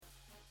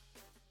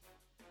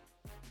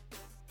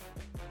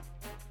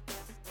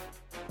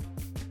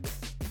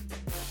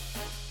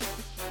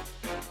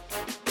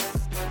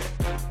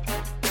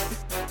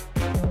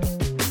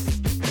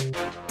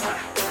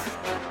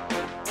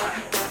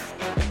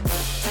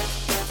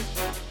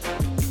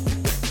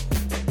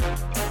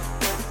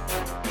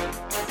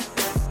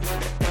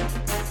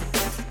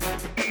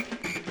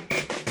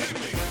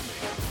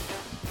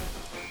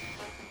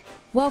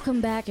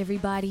Welcome back,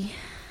 everybody.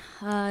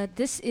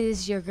 This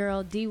is your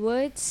girl D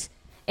Woods,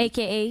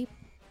 aka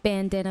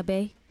Bandana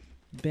Bay.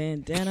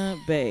 Bandana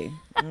Bay.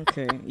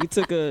 Okay, you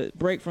took a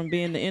break from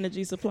being the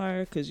energy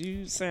supplier because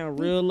you sound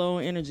real low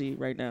on energy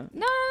right now.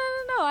 No.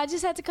 I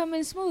just had to come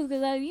in smooth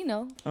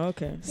because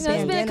Okay. It's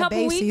been a couple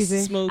Bay weeks.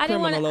 season. Smooth I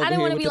didn't want criminal to over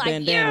be here with the like,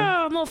 bandana.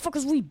 yeah,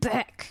 motherfuckers, we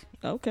back.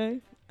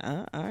 Okay.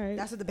 All right.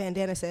 That's what the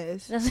bandana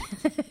says.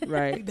 We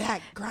Right.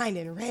 back,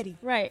 grinding, ready.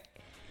 Right.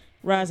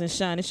 Rise and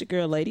shine. It's your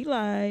girl, Lady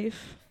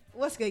Life.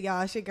 What's good,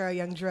 y'all? It's your girl,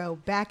 Young Dro,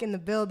 back in the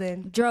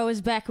building. Dro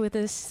is back with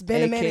us. It's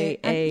been a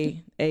minute.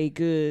 AKA A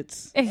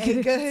Goods.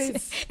 Hey,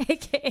 goods.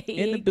 AKA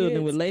In the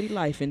building with Lady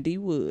Life and D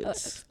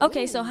Woods.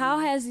 Okay, so how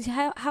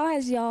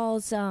has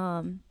y'all's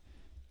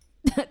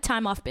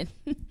time off been?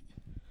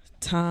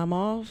 Time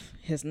off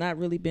has not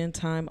really been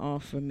time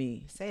off for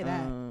me. Say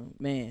that.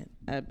 Man,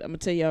 I'm going to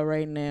tell y'all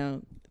right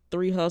now,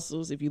 3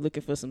 hustles. If you're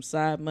looking for some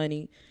side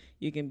money,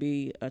 you can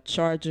be a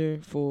charger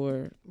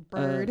for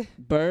Bird,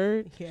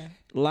 Yeah.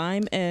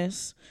 Lime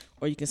S,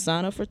 or you can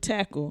sign up for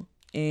Tackle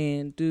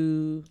and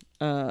do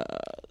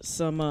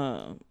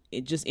some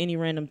just any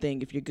random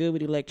thing. If you're good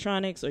with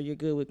electronics or you're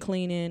good with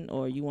cleaning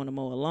or you want to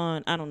mow a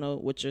lawn, I don't know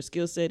what your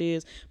skill set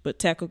is, but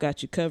Tackle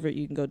got you covered.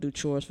 You can go do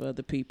chores for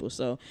other people.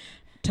 So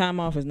time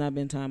off has not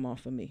been time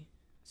off for me.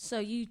 So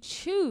you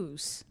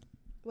choose.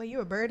 Wait, you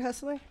a bird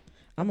hustler?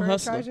 I'm a Bird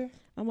hustler. charger?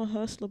 I'm a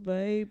hustler,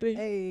 baby.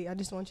 Hey, I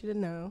just want you to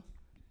know.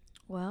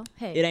 Well,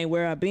 hey. It ain't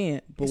where I've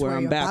been, but It's where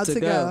I'm you're about to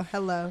go.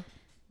 Hello.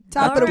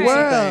 Top All of the right.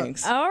 world.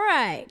 Things. All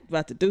right.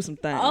 About to do some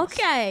things.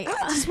 Okay.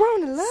 I just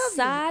want to love you.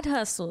 Side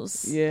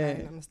hustles. Yeah. All right,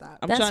 I'm gonna stop.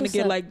 I'm That's trying to what's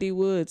get up. like D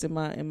Woods in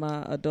my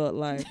adult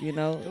life, you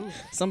know.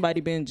 Somebody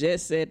been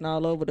jet setting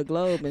all over the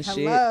globe and shit.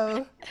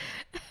 Hello.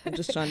 I'm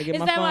just trying to get Is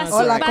my that my funds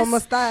Hola, right. ¿cómo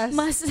estás?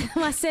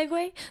 My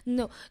segue?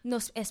 No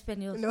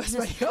español. No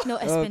español. No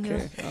español.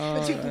 Okay.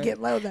 But you can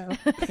get low though.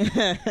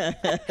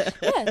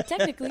 Yeah,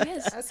 technically,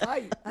 yes. I saw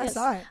you. I Yes.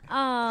 saw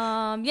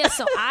it. Yes,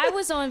 so I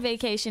was on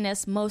vacation,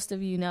 as most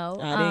of you know.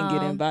 I didn't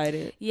get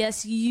invited.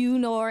 Yes, you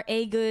nor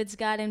A Goods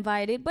got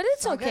invited, but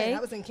it's Okay. okay. I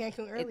was in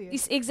Cancun earlier.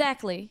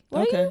 Exactly.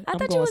 Were Okay, you? I I'm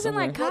thought you going was in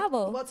like somewhere.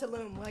 Cabo. Well,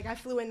 Tulum. Like I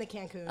flew into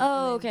Cancun.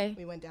 Oh, and then okay.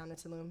 We went down to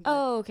Tulum.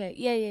 Oh, okay.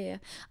 Yeah.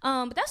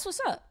 But that's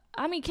what's up.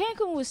 I mean,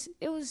 Cancun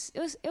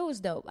was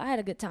dope. I had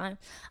a good time.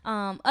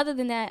 Other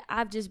than that,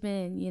 I've just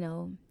been,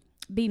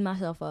 beating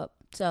myself up.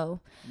 So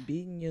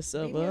Beating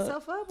yourself Beating up.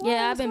 yourself up? Why?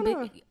 yeah, I've What's been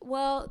going on?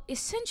 well,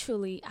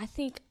 essentially, I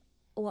think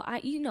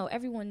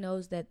everyone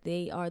knows that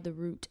they are the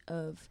root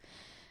of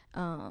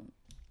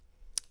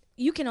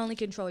you can only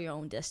control your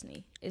own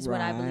destiny is what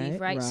I believe,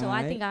 right? So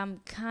I right. think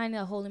I'm kind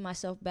of holding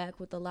myself back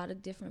with a lot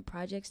of different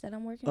projects that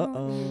I'm working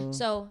Uh-oh. on.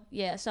 So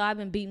I've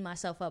been beating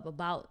myself up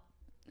about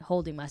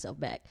holding myself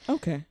back.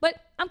 Okay. But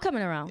I'm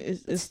coming around.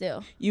 It's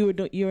Still. you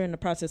were in the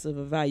process of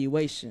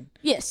evaluation.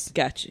 Yes.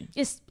 Got you.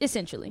 It's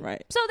essentially.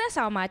 Right. So that's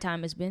how my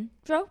time has been.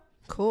 Dro?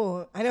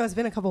 Cool. I know it's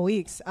been a couple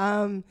weeks.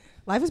 Life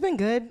has been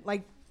good.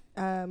 Like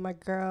my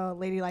girl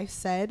Lady Life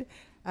said,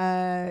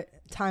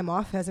 time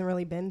off hasn't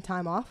really been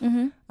time off.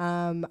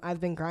 Mm-hmm. I've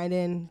been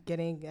grinding,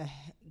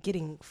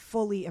 getting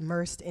fully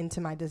immersed into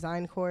my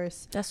design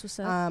course. That's what's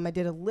up. I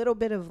did a little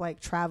bit of like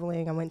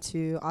traveling. I went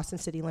to Austin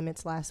City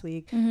Limits last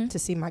week Mm-hmm. to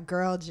see my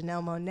girl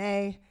Janelle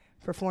Monáe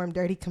perform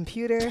Dirty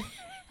Computer.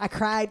 I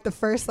cried the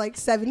first like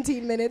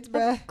 17 minutes,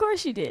 bruh. Of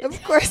course you did.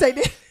 Of course I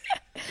did.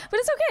 But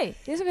it's okay.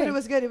 It's okay. But it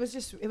was good.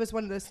 It was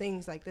one of those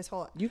things like this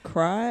whole, You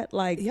cried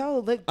like yo,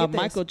 look, a get this.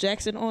 Michael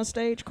Jackson on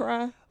stage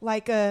cry.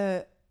 Like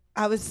I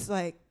was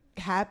like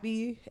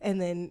happy, and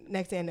then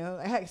next thing I know,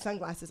 I had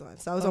sunglasses on,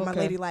 so I was on my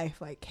Okay. Lady Life,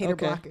 like hater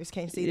Okay. blockers,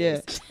 can't see Yeah.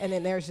 this, and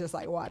then there's just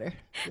like water,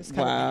 just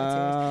coming down the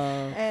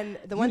tears. Wow. And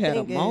the You one had thing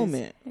a is,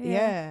 moment.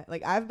 yeah,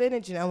 like I've been a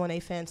Janelle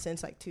Monáe fan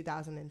since like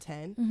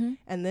 2010, Mm-hmm.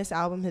 and this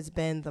album has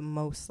been the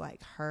most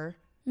like her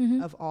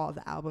Mm-hmm. of all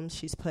the albums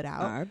she's put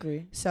out. I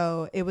agree.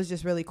 So it was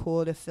just really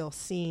cool to feel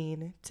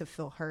seen, to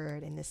feel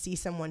heard, and to see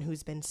someone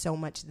who's been so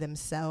much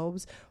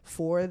themselves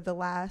for the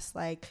last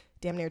like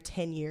damn near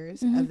 10 years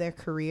Mm-hmm. of their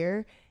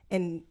career.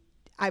 And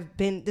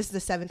this is the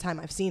 7th time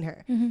I've seen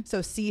her. Mm-hmm.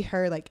 So see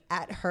her like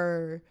at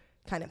her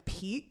kind of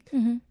peak.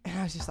 Mm-hmm. And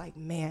I was just like,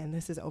 man,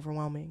 this is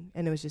overwhelming.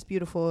 And it was just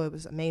beautiful. It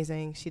was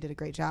amazing. She did a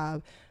great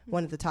job.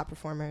 One of the top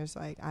performers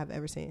like I've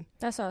ever seen.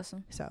 That's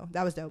awesome. So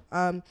that was dope.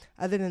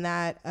 Other than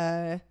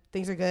that,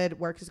 things are good.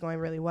 Work is going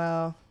really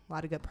well. A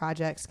lot of good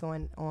projects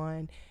going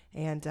on,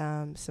 and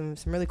some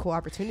really cool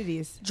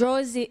opportunities. Dro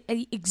is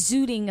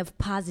exuding of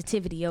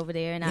positivity over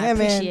there, and I Yeah,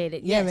 man. appreciate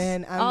it. Yeah, Yes.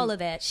 man. All of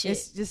that shit.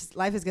 It's just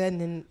life is good,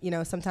 and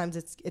then sometimes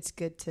it's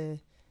good to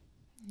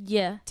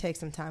Yeah. take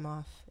some time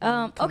off.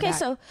 and come Okay,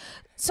 back.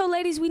 so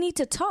ladies, we need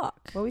to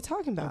talk. What are we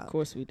talking Of about?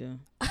 course we do.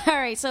 All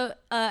right. So,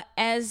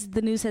 as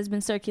the news has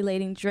been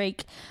circulating,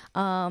 Drake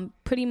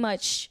pretty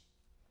much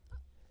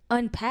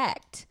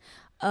unpacked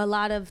a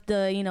lot of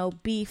the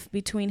beef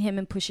between him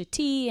and Pusha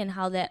T and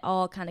how that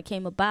all kind of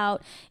came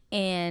about,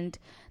 and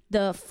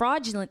the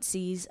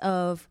fraudulencies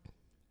of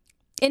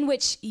in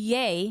which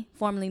Ye,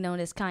 formerly known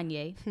as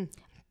Kanye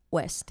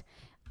West,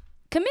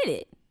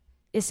 committed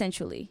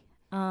essentially.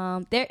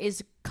 there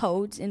is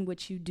codes in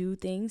which you do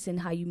things and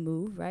how you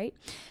move, right?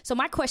 So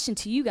my question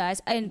to you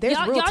guys, and There's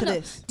y'all rule to know,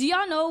 this. do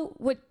y'all know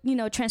what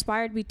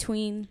transpired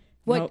between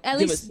what No, at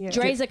give least us-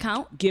 Dre's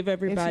account? Give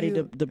everybody If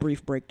you- the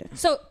brief breakdown.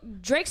 So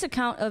Drake's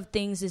account of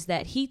things is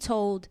that he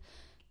told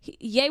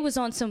Ye was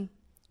on some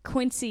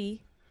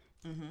Quincy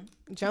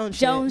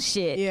Jones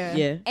shit. Yeah.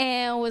 Yeah.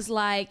 And was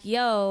like,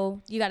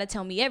 yo, you got to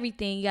tell me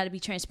everything. You got to be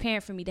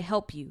transparent for me to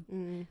help you.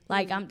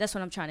 Like, that's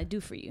what I'm trying to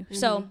do for you.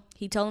 So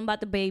he told him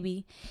about the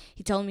baby.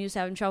 He told him he was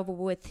having trouble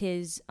with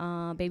his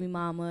baby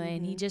mama.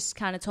 And he just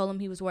kind of told him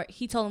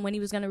he told him when he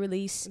was going to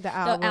release The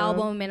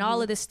album. and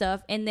all of this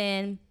stuff. And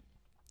then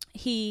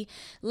he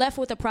left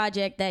with a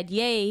project that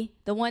Ye,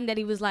 the one that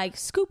he was like,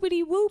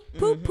 scoopity whoop,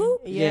 poop,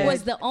 poop, Yeah.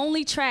 was the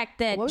only track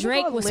that What was it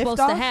Drake called? was Lift supposed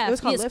Off? to have. It was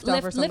called Yes, Lift Off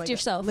or something lift like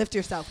yourself. that. Lift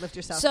yourself. Lift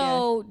yourself.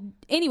 So,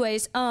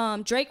 anyways,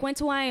 Drake went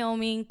to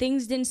Wyoming.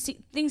 Things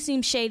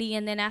seemed shady,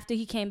 and then after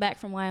he came back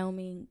from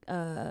Wyoming,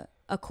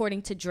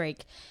 according to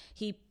Drake,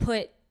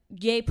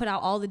 Ye put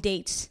out all the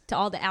dates to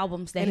all the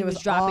albums that And he it was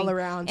was dropping, all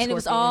around and it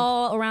was Scorpion.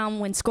 all around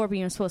when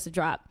Scorpion was supposed to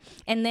drop.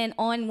 And then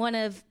on one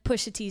of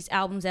Pusha T's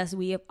albums, as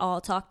we have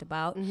all talked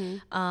about,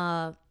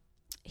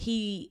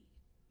 he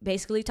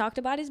basically talked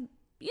about his,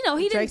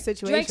 Drake's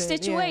situation,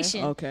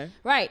 situation. Okay.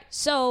 Right.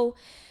 So,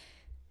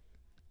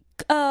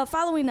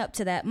 following up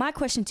to that, my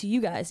question to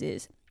you guys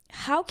is,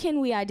 how can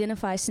we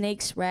identify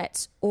snakes,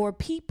 rats, or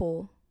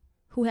people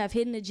who have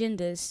hidden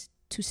agendas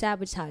to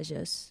sabotage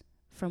us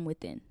from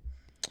within?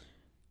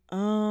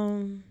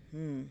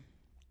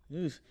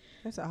 Oof.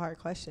 That's a hard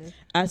question.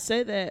 I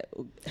say that.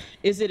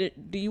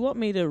 Do you want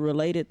me to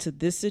relate it to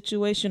this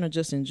situation or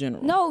just in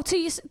general? No,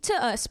 to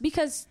us,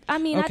 because I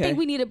Okay. think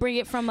we need to bring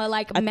it from a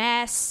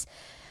mass,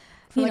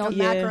 From like a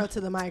macro to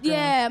the micro.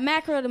 yeah,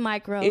 macro to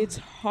micro. It's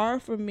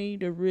hard for me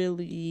to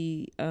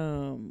really.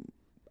 I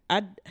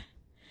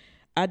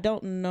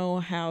don't know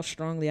how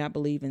strongly I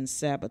believe in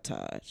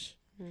sabotage.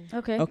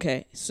 okay.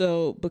 Okay,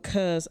 so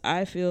because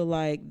I feel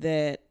like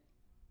that,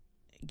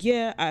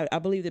 yeah, I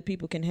believe that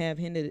people can have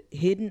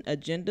hidden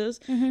agendas,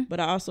 but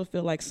I also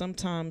feel like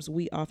sometimes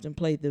we often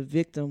play the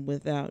victim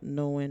without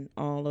knowing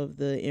all of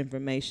the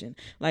information.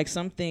 Like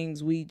some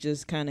things we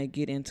just kind of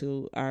get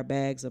into our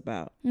bags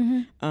about,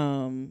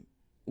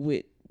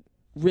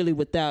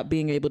 without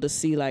being able to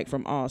see like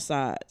from all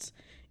sides.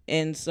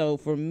 And so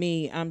for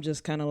me, I'm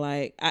just kind of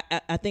like,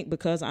 I think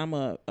because I'm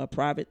a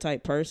private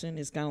type person,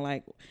 it's kind of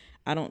like,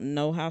 I don't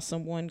know how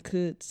someone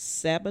could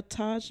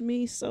sabotage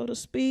me, so to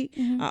speak.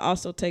 I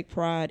also take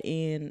pride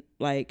in,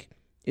 like,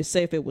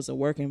 say if it was a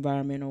work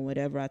environment or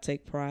whatever, I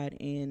take pride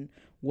in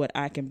what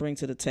I can bring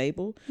to the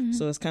table.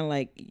 So it's kind of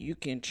like you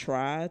can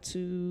try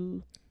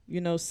to,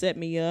 set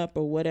me up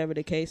or whatever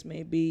the case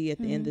may be. At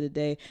the end of the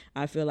day,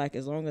 I feel like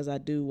as long as I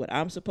do what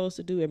I'm supposed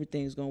to do,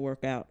 everything's going to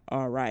work out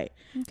all right.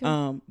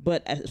 Okay.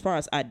 But as far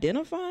as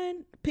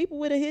identifying people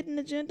with a hidden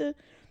agenda,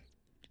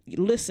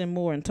 listen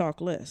more and talk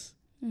less.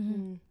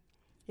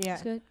 Yeah.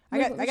 That's good.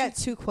 I got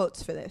two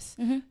quotes for this.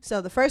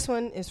 So the first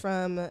one is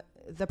from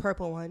the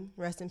purple one.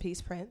 Rest in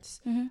peace,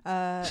 Prince.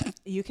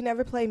 You can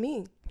never play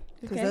me,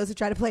 because Okay. those who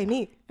try to play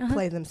me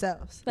play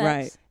themselves. Facts.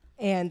 Right.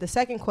 And the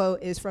second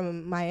quote is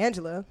from Maya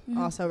Angelou,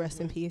 also rest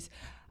in peace.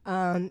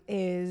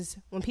 Is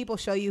when people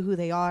show you who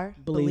they are,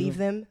 believe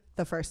them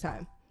the first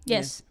time.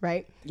 Yes.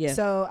 Right. Yeah.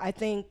 So I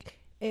think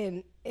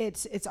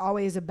it's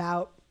always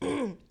about,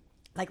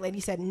 like Lady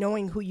said,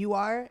 knowing who you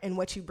are and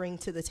what you bring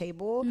to the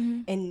table,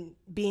 and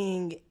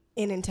being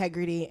in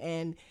integrity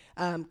and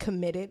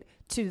committed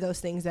to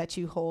those things that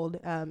you hold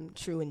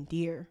true and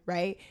dear,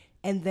 right?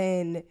 And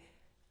then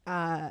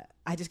I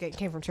just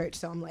came from church,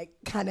 so I'm like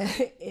kind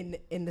of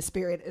in the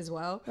spirit as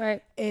well.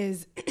 Right.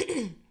 Is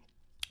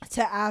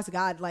to ask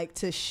God, like,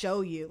 to show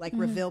you, like,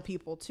 reveal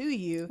people to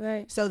you,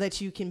 Right. so that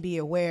you can be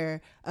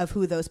aware of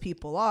who those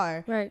people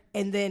are, Right.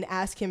 and then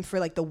ask Him for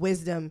like the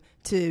wisdom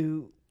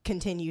to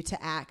continue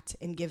to act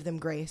and give them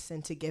grace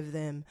and to give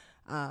them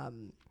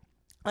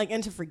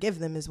and to forgive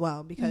them as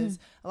well, because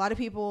a lot of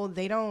people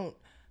they don't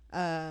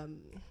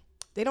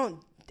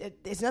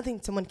it's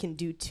nothing someone can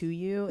do to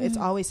you. It's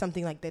always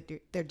something like that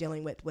they're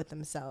dealing with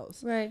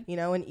themselves, Right.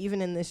 And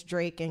even in this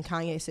Drake and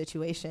Kanye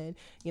situation,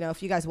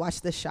 if you guys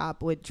watch The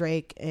Shop with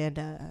Drake and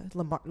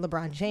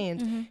LeBron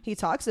James, he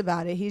talks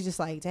about it. He's just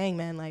like, dang,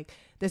 man, like,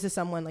 this is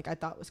someone like I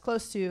thought was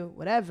close to,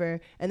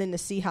 whatever, and then to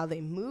see how they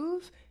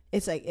move,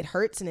 it's like it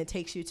hurts and it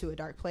takes you to a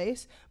dark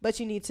place, but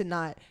you need to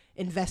not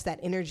invest that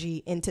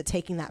energy into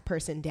taking that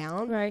person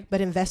down, Right. but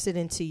invest it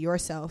into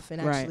yourself and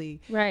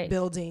actually Right.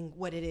 building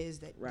what it is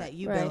that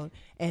you Right. build,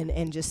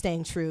 and just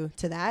staying true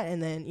to that,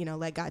 and then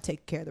let God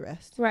take care of the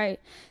rest. Right.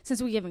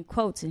 Since we giving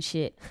quotes and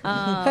shit,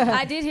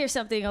 I did hear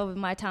something over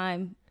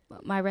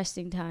my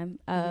resting time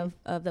of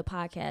the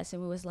podcast,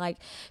 and it was like,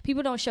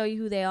 people don't show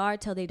you who they are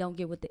till they don't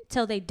get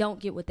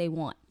what they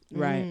want.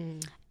 Right.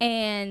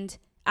 And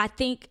I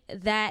think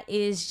that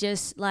is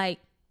just like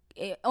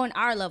on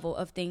our level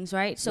of things,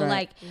 right? So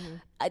Right.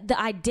 like the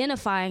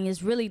identifying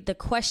is really the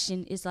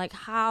question, is like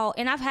how,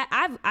 and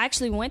I've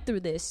actually went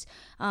through this.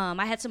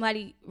 I had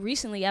somebody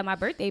recently at my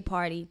birthday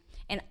party,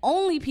 and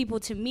only people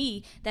to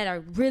me that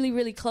are really,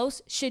 really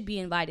close should be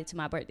invited to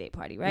my birthday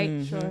party,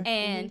 right? Sure.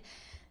 And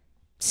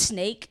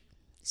snake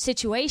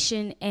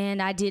situation,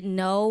 and I didn't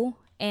know,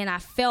 and I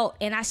felt,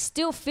 and I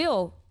still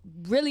feel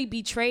really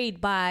betrayed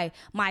by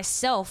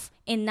myself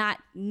in not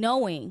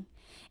knowing.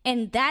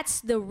 And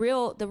that's the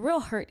real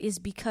hurt, is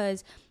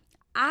because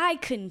I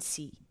couldn't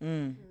see.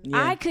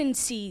 I couldn't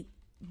see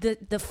the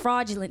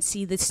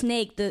fraudulency, the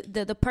snake,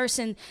 the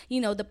person,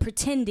 the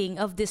pretending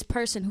of this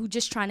person who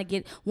just trying to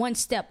get one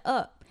step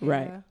up.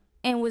 Right. Yeah.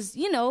 And was,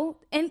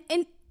 and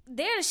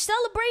there to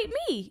celebrate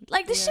me.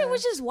 Like, this shit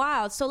was just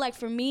wild. So, like,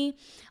 for me,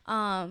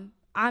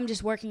 I'm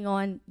just working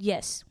on,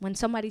 yes, when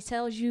somebody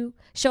shows you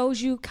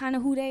kind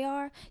of who they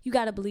are, you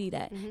got to believe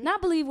that.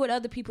 Not believe what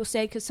other people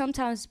say, because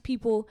sometimes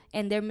people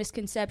and their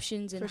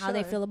misconceptions and how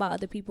they feel about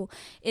other people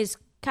is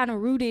kind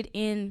of rooted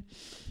in,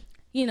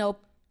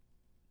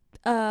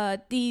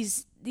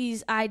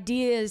 these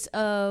ideas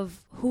of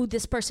who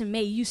this person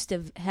may used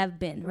to have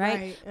been, right?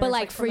 And But it's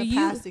like for from the you,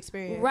 past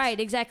experience. right,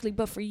 exactly.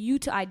 But for you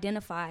to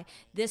identify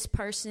this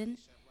person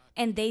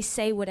and they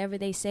say whatever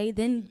they say,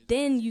 then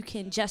you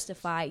can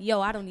justify,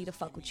 I don't need to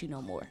fuck with you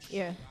no more.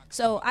 Yeah.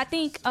 So I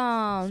think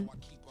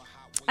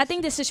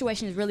this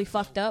situation is really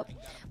fucked up.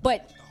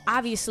 But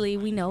obviously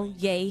we know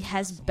Ye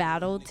has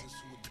battled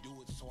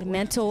the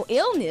mental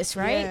illness,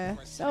 right? Yeah.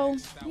 So,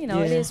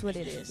 it is what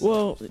it is.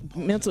 Well,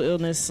 mental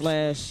illness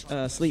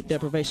 / sleep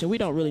deprivation. We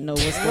don't really know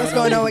What's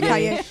going on with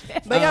Kanye?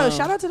 But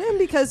shout out to them,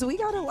 because we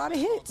got a lot of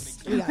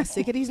hits. We got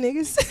Sick of These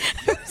Niggas.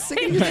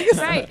 Sick of These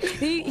Niggas.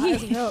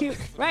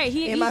 Right.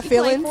 He In My he played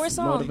Feelings. 4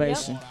 songs.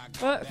 Motivation.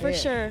 Yep. For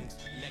sure.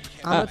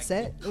 I'm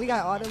upset. We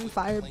got all them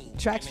fire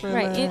tracks from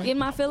Right. In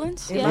My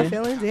Feelings. In Yeah. My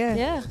Feelings. Yeah.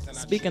 Yeah.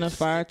 Speaking of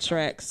fire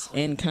tracks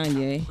and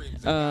Kanye,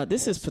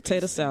 this is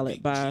Potato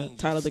Salad by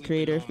Tyler, the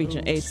Creator,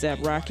 featuring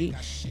ASAP Rocky.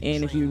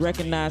 And if you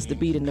recognize the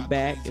beat in the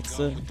back, it's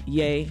a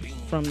Ye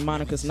from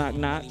Monica's Knock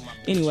Knock.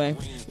 Anyway,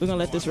 we're going to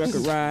let this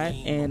record ride,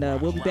 and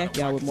we'll be back,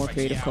 y'all, with more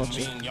creative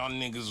culture. Y'all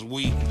niggas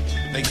weak.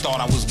 They thought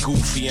I was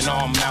goofy and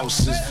all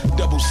mouses.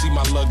 Double C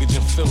my luggage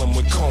and fill 'em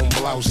with comb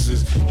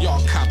blouses.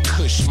 Y'all cop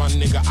kush, my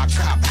nigga, I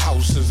cop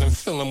houses and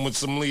fill 'em with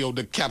some Leo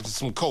the Caps and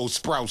some cold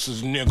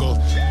sprouses, nigga.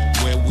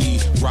 Where we,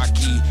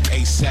 Rocky,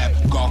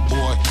 ASAP, Golf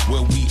Boy,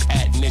 where we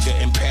at,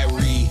 nigga, in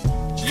Paris.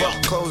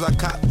 Fuck clothes, I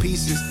cop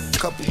pieces.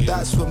 Couple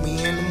dots with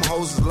me and them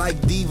hoes is like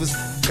divas.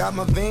 Got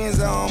my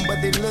Vans on,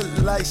 but they look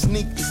like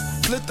sneakers.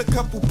 Flipped a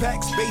couple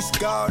packs, bass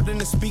guard in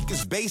the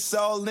speakers. Bass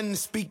all in the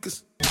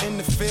speakers. In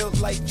the field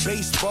like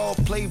baseball,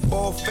 play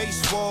ball,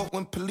 face wall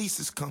when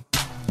polices come.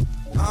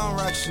 I don't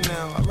rock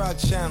Chanel, I rock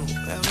Channel.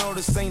 I know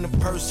this ain't a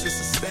purse, it's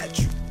a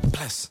statue.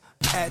 Plus,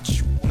 at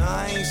you. Nah,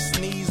 I ain't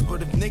sneeze,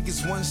 but if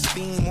niggas want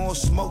steam or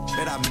smoke,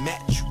 bet I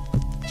match you.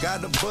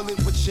 Got a bullet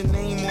with your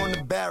name on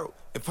the barrel.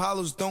 If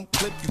hollows don't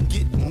clip, you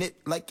get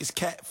nipped like it's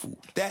cat food.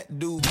 That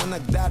dude, when I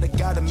die, I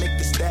gotta make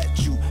the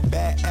statue.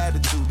 Bad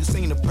attitude, this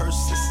ain't a purse,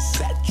 it's a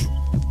statue.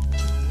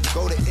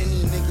 Go to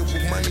any nigga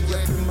with money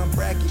up in my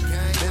bracket.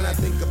 Then I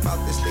think about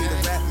the state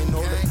of rap, and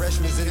all the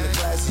freshmen in the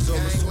classes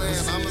over school.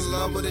 I'm in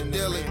love with a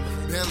dilly,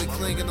 barely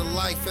clinging to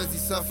life as he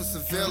suffers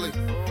severely.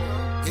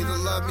 Either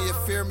love me or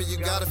fear me, you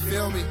gotta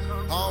feel me.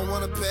 I don't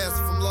wanna pass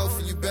if I'm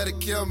loafing, you better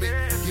kill me.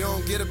 You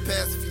don't get a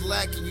pass if you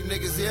lacking, you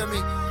niggas hear me?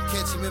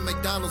 Catch him in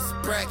McDonald's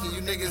bracket,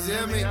 you niggas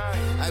hear me?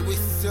 I we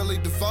sincerely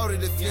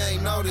devoted if you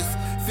ain't noticed.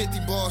 50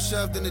 balls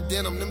shoved in the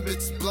denim, them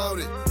bitches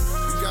bloated.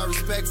 You got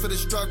respect for the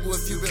struggle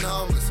if you've been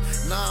homeless.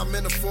 Nah, I'm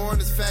in a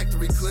foreigner's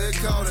factory, clear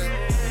coded.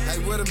 Hey,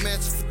 with a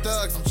mansion for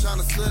thugs, I'm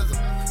tryna slither.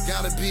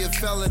 Gotta be a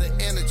fella to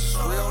enter, just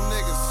real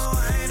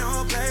niggas. Ain't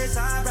no place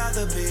I'd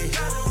rather be.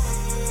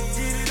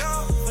 Did it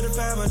all for the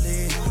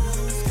family.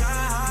 Sky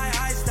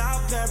high, iced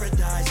out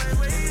paradise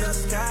in the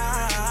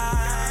sky.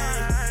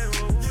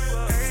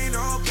 Ain't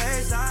no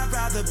place I'd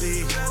rather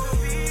be.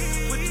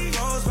 With the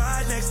rose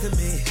right next to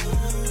me.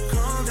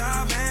 Chromed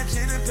out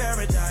mansion in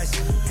paradise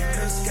in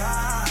the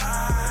sky.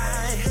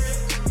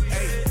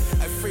 Hey,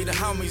 I'd free the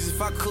homies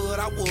if I could,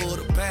 I would.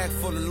 A bag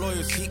full of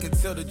lawyers, he can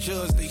tell the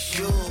judge they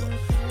should.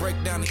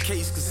 Break down the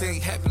case, cause it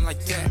ain't happen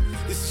like that.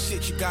 This is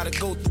shit you gotta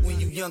go through when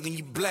you young and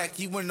you black.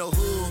 You in no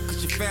hood,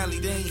 cause your family,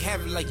 they ain't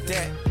have it like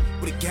that.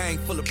 With a gang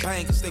full of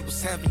bangers, they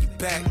was having you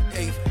back.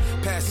 Ayy,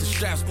 passing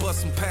straps,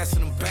 bustin', passing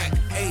them back.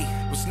 Ayy,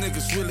 was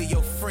niggas really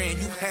your friend?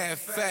 You had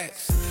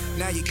facts.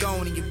 Now you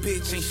gone and your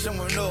bitch ain't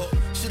showing up.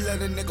 She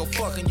let a nigga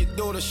fucking your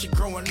daughter, she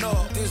growing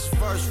up. This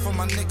verse for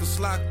my niggas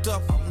locked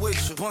up, I'm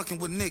with you. Bunking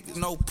with niggas,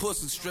 no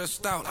pussy,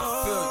 stressed out,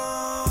 I feel you.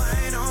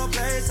 Oh, ain't no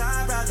place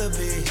I'd rather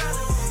be.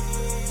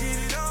 Did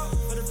it all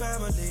for the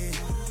family.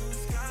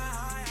 Sky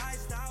high,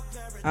 iced out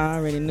paradise. I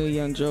already knew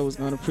Young Joe was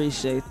going to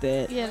appreciate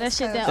that. Yeah, that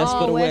shit that That's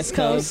all for the West West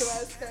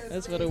Coast.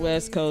 That's for the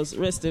West Coast.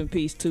 Rest in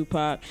peace,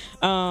 Tupac.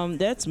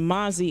 That's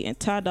Mozzie and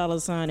Ty Dolla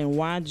 $ign and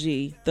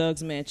YG,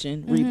 Thugs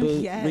Mansion,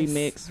 reboot, Yes.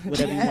 remix,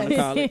 whatever you want to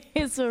call it.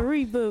 It's a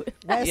reboot.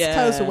 West Yeah.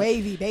 Coast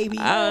wavy, baby.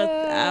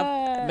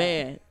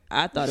 Man,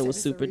 I thought it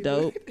was super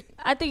dope.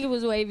 I think it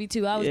was wavy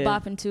too. I was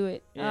bopping to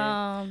it.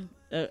 Yeah.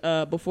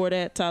 Before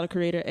that, Tyler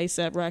Creator,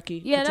 ASAP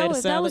Rocky. Yeah, Potato that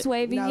was Salad.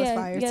 wavy. That was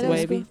fire, yeah, too. that was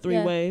Wavy, cool. 3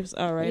 Yeah. waves.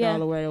 All right, Yeah. all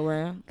the way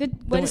around.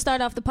 Good way to start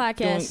off the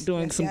podcast.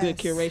 Doing Yes, some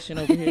good yes. curation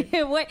over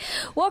here.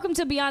 Welcome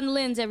to Beyond the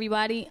Lens,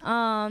 everybody.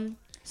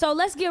 So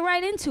let's get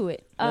right into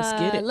it. Let's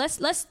get it. Let's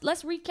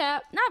recap,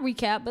 not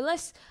recap,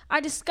 but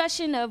our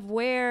discussion of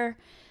where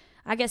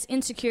I guess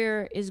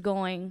Insecure is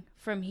going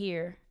from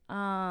here.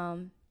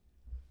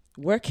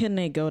 Where can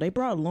they go? They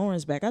brought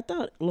Lawrence back. I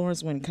thought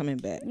Lawrence wasn't coming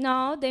back.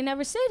 No, they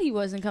never said he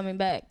wasn't coming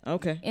back.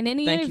 Okay. In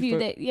any Thank interview,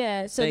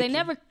 you for- so thank they you.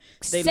 never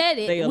They- said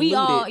it. they We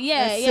all, alluded.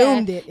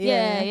 Assumed it,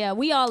 yeah. yeah.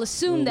 We all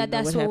assumed Well, that we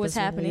know that's what what was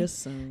happens when we happening.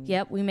 assume.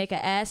 Yep, we make an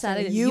ass out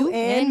of it. You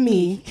and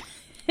me.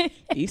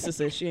 Issa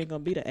said she ain't gonna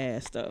be the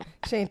ass though.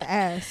 She ain't the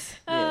ass.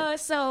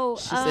 So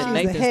She said She's the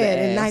Nathan's head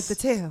the and ass. Knife the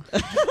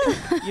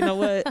tail. You know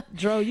what,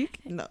 Dro?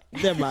 No,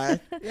 never mind.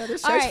 Yeah,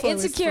 this All church right, full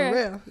is Insecure. for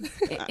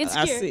real. Insecure.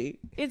 I see.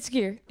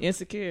 Insecure.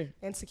 Insecure.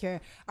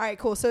 Insecure. All right,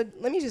 cool. So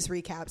let me just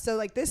recap. So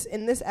like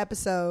in this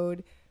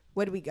episode,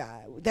 what do we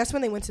got? That's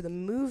when they went to the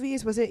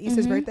movies. Was it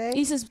Issa's birthday?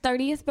 Issa's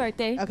 30th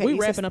birthday. Okay, We Issa's-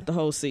 wrapping up the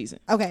whole season.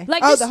 Okay.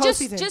 Like the just, whole just,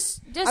 season.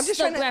 just I'm just the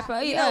trying to wrap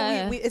up. you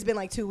Yeah. know, it's been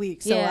like 2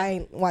 weeks, so Yeah. I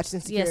ain't watched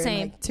Insecure Yeah, in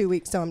same. like 2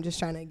 weeks, so I'm just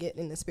trying to get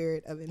in the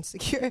spirit of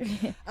Insecure.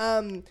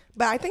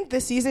 But I think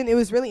this season it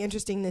was really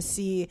interesting to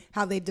see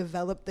how they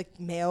developed the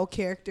male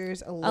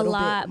characters a little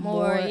lot bit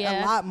more,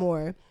 yeah. a lot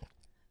more.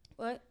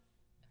 What?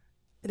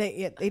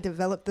 They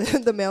developed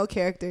the male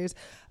characters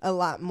a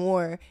lot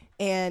more,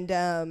 and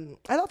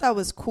I thought that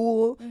was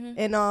cool. Mm-hmm.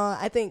 And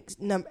I think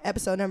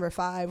episode number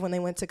 5 when they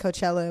went to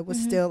Coachella was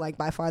still like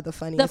by far the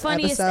funniest. The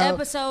funniest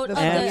episode of the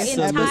funniest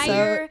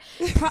entire,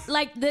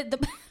 like the.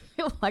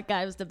 Oh my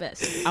God, it was the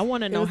best. I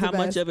want to know was the how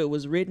much best. of it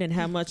was written and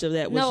how much of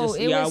that was No, just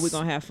it y'all. was- We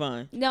gonna have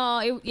fun. No,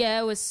 it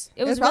was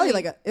probably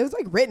really, it was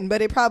like written,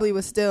 but it probably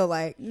was still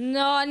like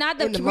no, not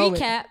the in the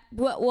moment. recap.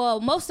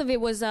 Well, most of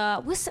it was I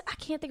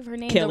can't think of her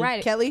name. Kelly. The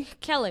writer. Kelly.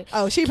 Kelly.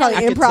 Oh, she probably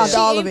I could improv'd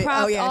tell. all She of it.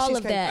 improv'd Oh yeah, all she's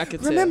of crazy. that. I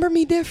could Remember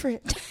me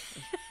different.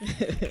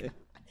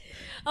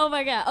 Oh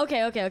my God.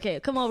 Okay.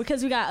 Come on,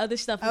 because we got other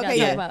stuff we Okay, gotta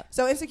yeah. talk about.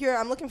 So Insecure,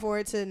 I'm looking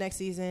forward to next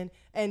season.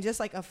 And just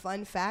like a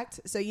fun fact,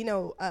 so you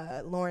know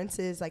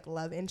Lawrence's like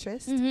love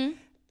interest. Mm-hmm.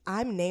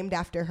 I'm named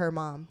after her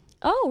mom.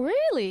 Oh,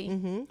 really?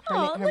 Mm-hmm.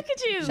 Oh, look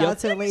at you. Shout out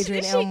to Look at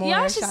Ladrian she- Elmore.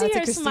 Y'all should Shout see out to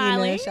her Christina.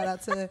 smiling. Shout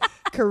out to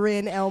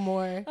Corinne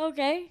Elmore.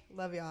 Okay.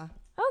 Love y'all.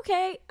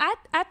 Okay,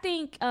 I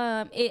think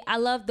I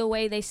love the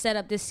way they set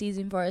up this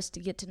season for us to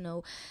get to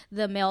know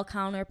the male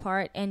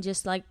counterpart and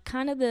just like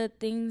kind of the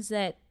things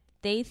that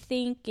they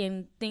think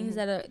and things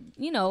that are,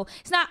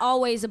 it's not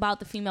always about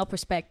the female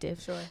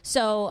perspective. Sure.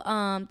 So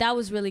that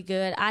was really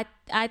good.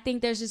 I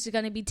think there's just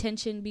going to be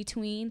tension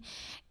between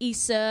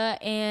Issa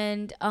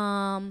and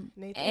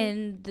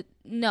Nathan?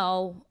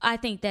 no, I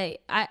think that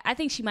I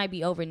think she might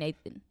be over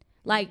Nathan.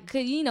 Like,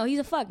 'cause, he's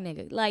a fuck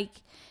nigga. Like.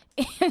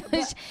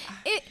 Is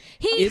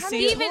he torn.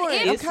 Even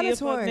I'm is he kinda a fuck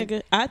torn.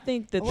 nigga? I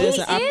think that he there's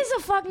is a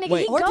fuck nigga.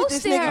 Wait. He Or did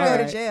ghosted this nigga her.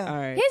 go to jail? All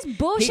right. His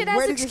bullshit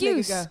Where as did this nigga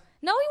excuse. go?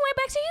 No, he went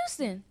back to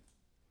Houston.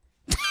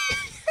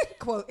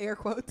 Quote air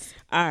quotes.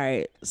 All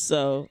right.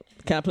 So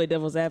can I play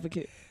devil's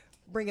advocate?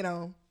 Bring it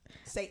on,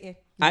 Satan.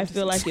 I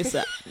feel like it's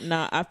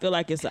I feel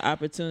like it's an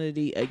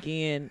opportunity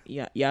again.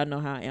 Y'all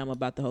know how I am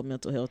about the whole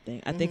mental health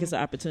thing. I think it's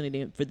an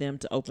opportunity for them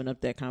to open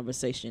up that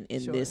conversation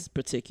in this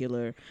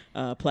particular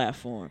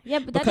platform. Yeah,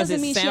 but that Because doesn't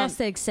it mean she sound- has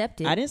to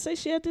accept it. I didn't say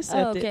she had to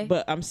accept okay. it,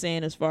 but I'm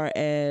saying as far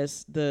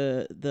as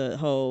the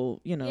whole,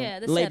 Yeah,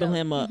 the label setup.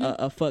 him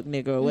a fuck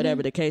nigga or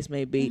whatever the case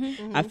may be.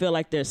 I feel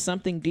like there's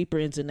something deeper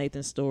into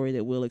Nathan's story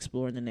that we'll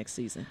explore in the next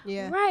season.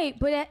 Yeah. Right,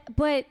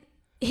 but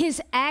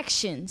his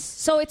actions.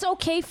 So it's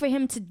okay for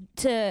him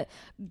to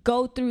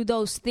go through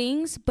those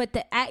things, but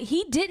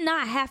he did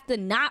not have to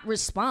not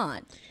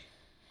respond.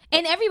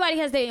 And everybody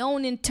has their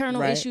own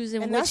internal Right. issues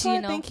in And which that's why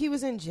I think he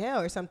was in jail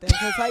or something.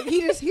 Because like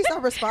he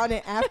started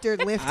responding after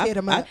Lyft hit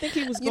him up. I think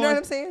he was. You know what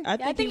I'm saying?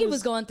 I think he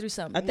was going through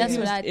something. I think That's he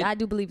what was- I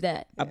do believe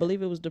that. I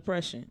believe it was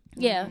depression.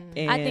 Yeah,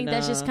 I think And,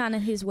 that's just kind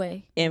of his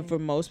way. And for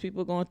most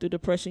people going through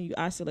depression, you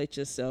isolate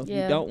yourself.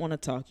 Yeah. You don't want to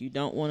talk. You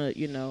don't want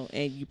to,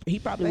 and he probably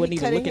But he wasn't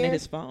even cut looking hair. at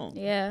his phone.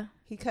 Yeah,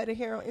 He cut her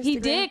hair on Instagram. he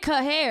did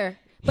cut hair,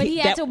 but he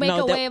had to make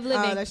a way of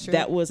living. Oh, that's true.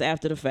 That was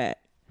after the fact.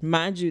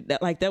 Mind you,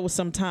 that was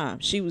some time.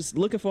 She was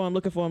looking for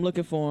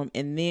him,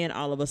 and then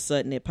all of a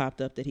sudden it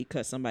popped up that he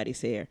cut somebody's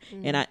hair,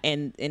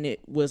 and it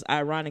was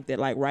ironic that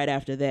like right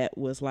after that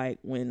was like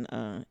when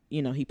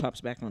he pops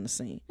back on the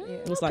scene.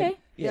 It was okay. like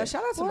Yeah,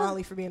 shout out to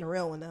Molly for being a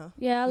real one though.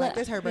 Yeah, like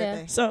it's her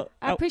birthday. So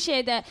I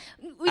appreciate that.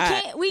 We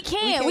I- can't. we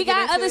We get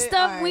got into other it?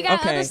 stuff. All We right.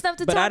 got other stuff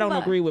to but talk I don't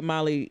about. agree with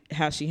Molly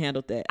how she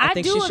handled that. I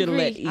think do she should have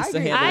let agree. Issa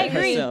I handle it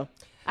agree. herself.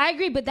 I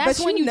agree, but that's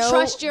But when you you know-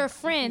 trust your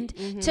friend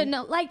to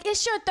know. Like,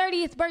 it's your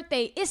 30th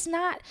birthday. It's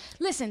not.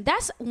 Listen,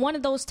 that's one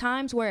of those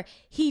times where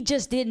he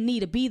just didn't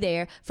need to be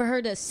there for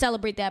her to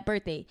celebrate that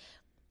birthday.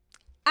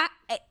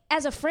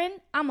 as a friend,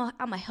 I'm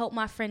a help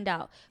my friend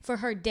out for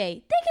her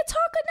day. They could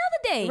talk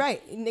another day.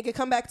 Right. Nigga,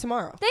 come back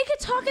tomorrow. They could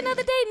talk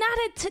another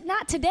day,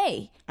 not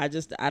today.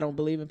 I don't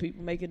believe in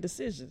people making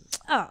decisions.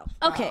 Oh,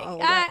 okay.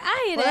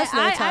 I hear that's no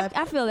that. type.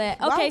 I feel that.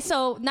 Why- Okay,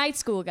 so Night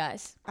School,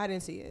 guys. I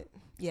didn't see it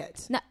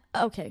yet.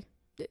 Okay.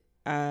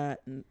 I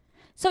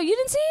So you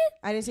didn't see it?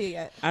 I didn't see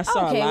it yet.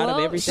 saw Okay, a lot well,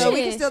 of everything. So we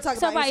Shit. can still talk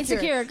So about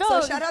Insecure. Go.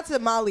 So shout out to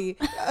Molly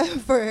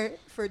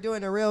for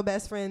doing a real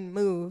best friend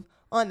move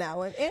on that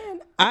one.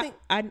 And I think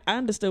I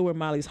understood where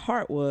Molly's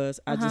heart was.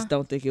 I just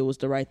don't think it was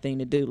the right thing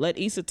to do. Let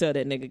Issa tell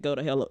that nigga go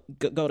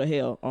to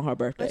hell on her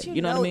birthday. but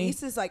you know what I mean?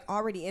 Issa's like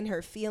already in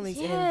her feelings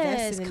and Yes,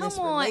 invested in come this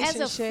on, as a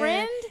relationship.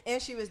 friend.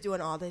 And she was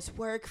doing all this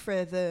work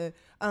for the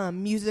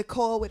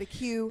musical with a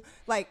Q.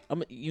 Like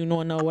You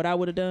know what I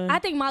would have done? I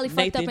think Molly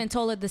fucked up Nathan- and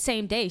told her the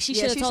same day. She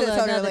Yeah, should have told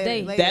her another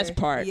day. later. That's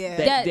part. Yeah.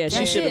 That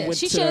she should have went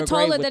She to should her have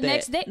told grave her with the that.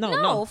 next day.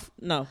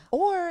 No.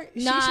 Or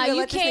she Nah, should have you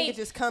let this nigga can't-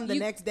 just come the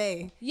next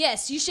day.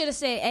 Yes, you should have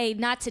said, "Hey,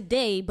 not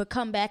today, but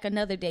come back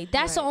another day."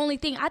 That's the only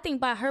thing I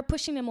think. By her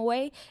pushing him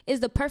away is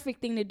the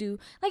perfect thing to do.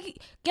 Like,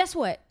 guess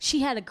what? She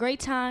had a great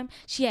time.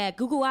 She had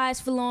Google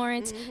Eyes for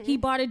Lawrence. He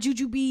bought her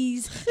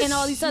jujubes and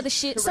all these other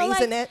shit. So like,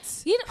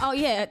 Raisinets. you know, oh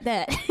yeah,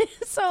 that.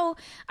 So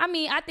I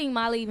mean, I think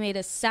Molly made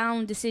a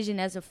sound decision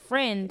as a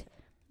friend.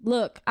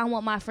 Look, I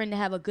want my friend to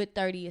have a good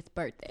 30th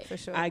birthday. For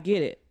sure. I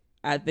get it.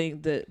 I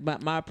think that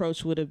my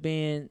approach would have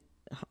been,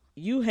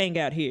 you hang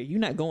out here. You're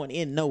not going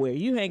in nowhere.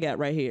 You hang out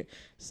right here.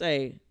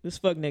 Say, this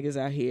fuck niggas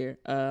out here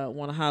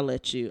want to holler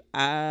at you.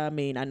 I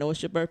mean, I know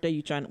it's your birthday.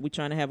 We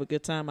trying to have a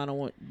good time.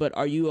 But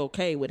are you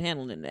okay with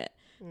handling that?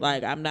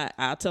 Like, I'm not,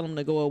 I'll tell them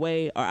to go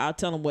away or I'll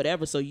tell them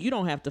whatever so you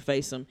don't have to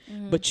face them.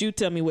 But you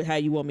tell me how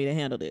you want me to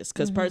handle this.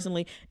 Because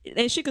personally,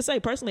 and she could say,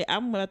 personally,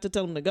 I'm going to have to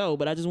tell them to go,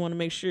 but I just want to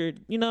make sure,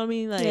 you know what I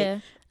mean? Like, Yeah,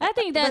 I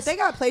think But that's they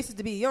got places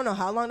to be. You don't know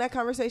how long that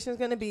conversation is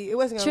going to be. It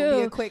wasn't going to True.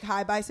 be a quick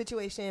high-bye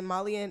situation.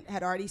 Molly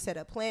had already set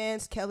up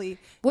plans. Kelly,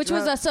 which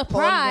was a drunk,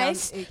 pulled him down.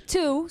 surprise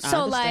too.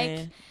 So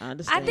like, I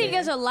I think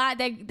there's a lot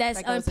that's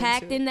That goes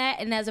unpacked into in that.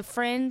 And as a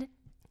friend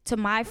to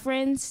my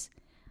friends,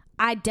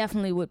 I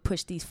definitely would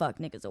push these fuck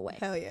niggas away.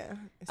 Hell yeah.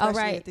 All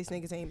Especially right. if these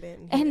niggas ain't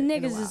been And in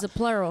niggas while. is a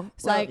plural,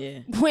 So- like Yeah.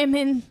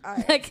 women,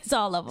 right. like it's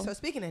all of So them.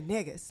 speaking of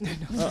niggas,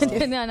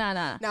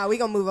 No. nah, we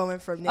gonna move on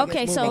from niggas.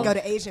 Okay, so- and go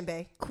to Asian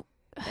Bay.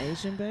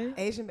 Asian babe?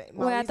 Asian Bay.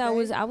 Well, I Molly's thought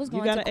Bay. I was You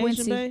going got to an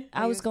Asian Quincy. bae?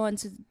 I was going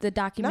to the No,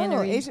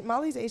 documentary.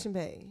 Molly's Asian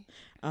Bay.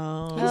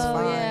 Oh, He's Oh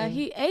fine.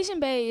 yeah, Asian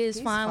Bay is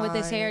He's fine with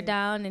his hair fine.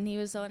 down, and he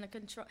was on the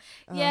control.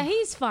 Yeah,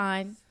 he's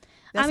fine.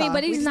 That's I mean, all.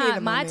 but We he's just need not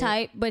a my moment.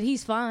 type. But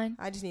he's fine.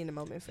 I just need a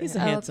moment for he's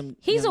him. a handsome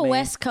He's a young man.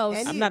 West Coast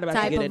And I'm not about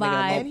type to get of a nigga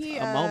vibe. And he,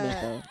 a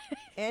moment, though.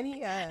 And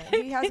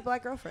he has a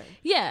black girlfriend.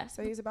 Yeah,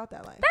 So he's about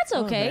that life. that's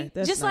okay. Okay,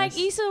 that's Just nice.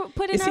 like Issa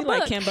put in Is her he,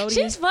 like, book. Cambodian?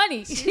 She's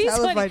funny. She's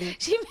hella funny. funny.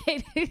 She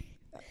made it.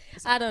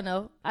 I don't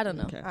know.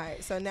 Okay. All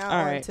right, so now All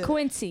on right. to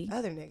Quincy.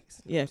 other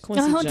niggas. Yeah,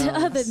 Quincy On Jones. to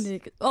other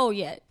niggas. Oh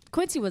yeah,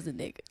 Quincy was a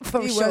nigga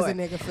for He sure. was a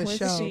nigga for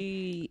sure.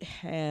 Quincy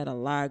had a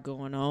lot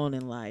going on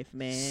in life,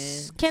 man.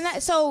 Can I?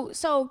 So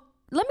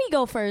let me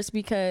go first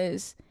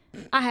because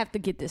I have to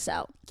get this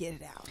out. Get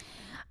it out.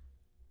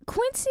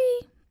 Quincy,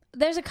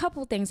 there's a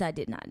couple things I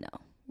did not know.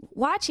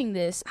 Watching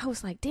this, I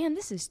was like, "Damn,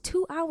 this is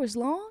 2 hours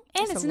long,"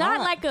 and That's it's a not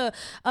lot. like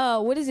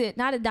a what is it?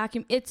 Not a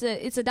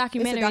it's a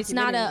documentary. It's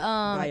not a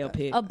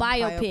Biopic. a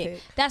biopic. Biopic.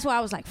 That's why I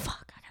was like,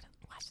 "Fuck, I gotta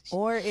watch this." Shit.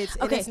 Or it's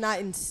Okay. it's not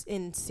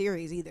in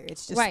series either.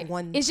 It's just Right,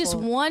 one. it's just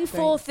full one thing.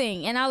 full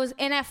thing, and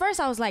at first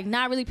I was like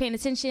not really paying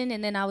attention,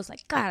 and then I was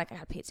like, God, I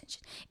gotta pay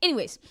attention.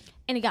 Anyways,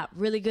 and it got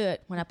really good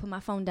when I put my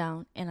phone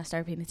down and I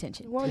started paying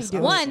attention. What are you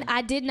doing? One,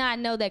 I did not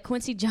know that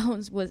Quincy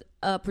Jones was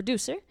a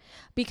producer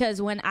because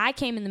when I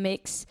came in the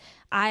mix,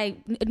 I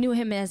knew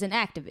him as an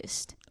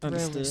activist.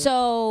 Understood.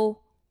 So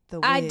The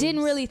I Wiz.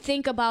 didn't really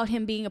think about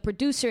him being a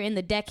producer in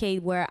the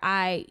decade where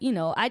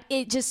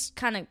it just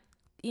kind of,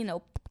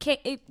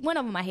 it went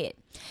over my head.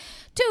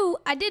 Two,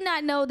 I did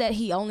not know that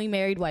he only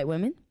married white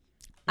women.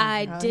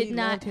 I Oh, did he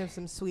not. loved him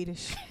some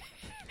Swedish.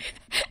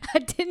 I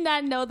did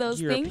not know those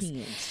things.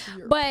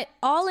 Europeans. But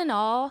all in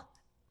all,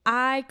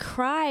 I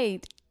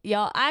cried.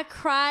 Y'all, I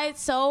cried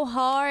so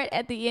hard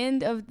at the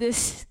end of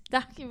this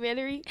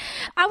documentary.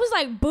 I was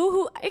like,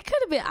 boo-hoo. It could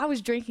have been, I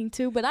was drinking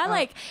too, but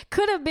I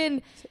could have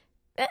been,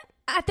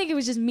 I think it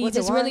was just me. Was it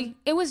just wine? really,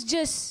 it was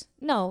just,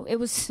 no, it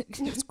was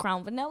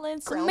Crown Vanilla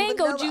and some Crown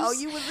mango Vanilla. juice. Oh,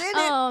 you was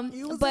in it.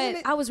 You was but in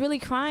it. I was really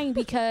crying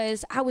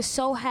because I was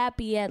so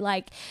happy at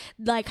like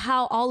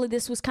how all of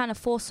this was kind of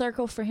full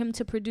circle for him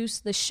to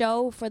produce the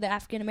show for the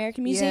African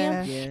American Museum.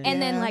 Yeah. Yeah.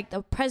 And then Yeah. like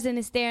the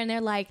president's there and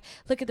they're like,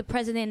 look at the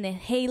president, and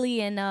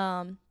Haley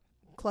and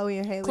Chloe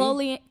and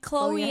Haley.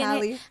 Chloe and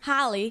Halle.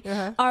 Holly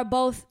Uh-huh. are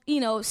both,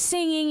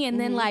 singing, and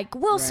then like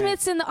Will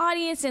Smith's in the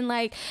audience, and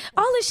like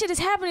all this shit is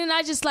happening. And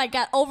I just like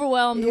got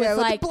overwhelmed Yeah, with with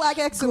the like black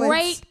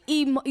excellence.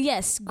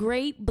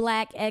 great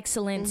black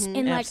excellence,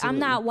 and like I'm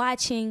not Absolutely.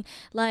 watching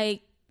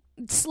like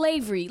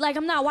slavery. Like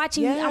I'm not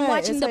watching. Yeah, I'm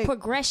watching it's the like-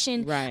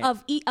 progression Right.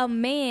 of a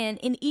man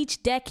in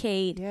each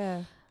decade.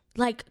 Yeah.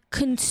 Like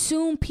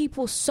consume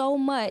people so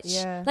much.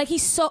 Yeah. Like he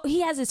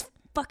has his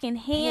fucking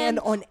hand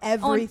on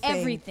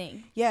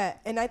everything. Yeah,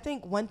 and I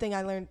think one thing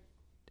I learned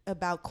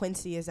about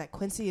Quincy is that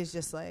Quincy is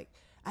just like,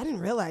 I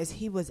didn't realize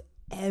he was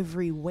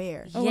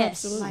everywhere. Oh, yes.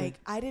 Absolutely. Like,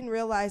 I didn't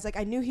realize, like,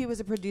 I knew he was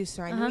a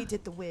producer. I knew he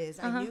did The Wiz.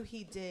 I knew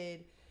he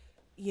did,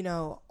 you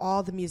know,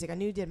 all the music. I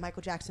knew he did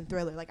Michael Jackson,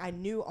 Thriller. Like, I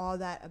knew all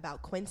that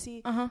about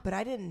Quincy, but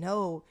I didn't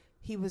know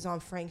he was on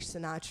Frank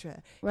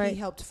Sinatra. Right. He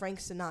helped Frank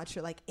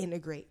Sinatra, like,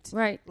 integrate.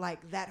 Right.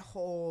 Like, that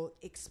whole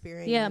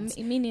experience.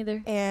 Yeah, me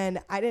neither. And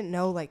I didn't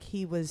know, like,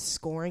 he was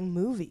scoring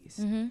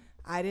movies.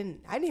 I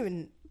didn't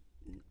even...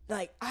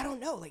 Like, I don't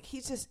know. Like,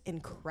 he's just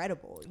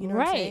incredible. You know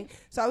what I'm saying?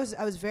 So I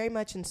was very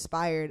much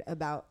inspired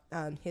about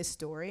his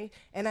story.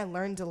 And I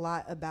learned a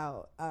lot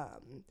about,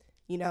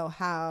 you know,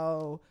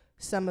 how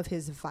some of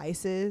his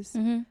vices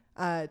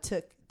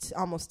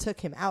almost took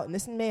him out. And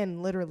this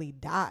man literally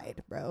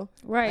died, bro.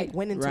 Right. Like,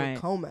 went into a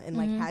coma and,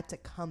 like, had to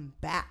come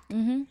back.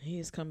 He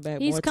has come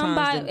back He's more come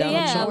times than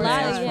Donald Trump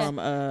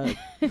has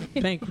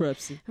from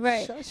bankruptcy.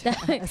 Right.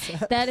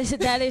 That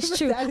is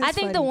true. That is I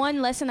think funny. the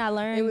one lesson I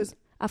learned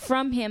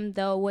from him,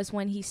 though, was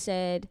when he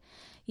said,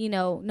 you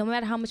know, no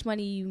matter how much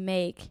money you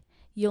make,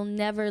 you'll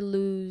never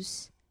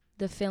lose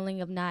the feeling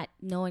of not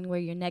knowing where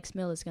your next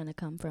meal is going to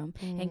come from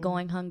and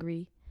going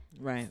hungry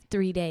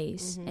 3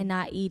 days and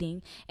not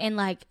eating. And,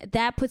 like,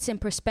 that puts in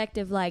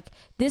perspective, like,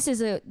 this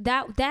is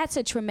that's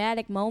a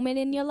traumatic moment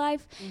in your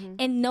life.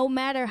 And no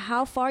matter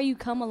how far you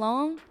come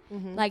along,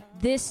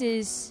 like, this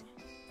is...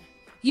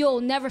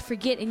 You'll never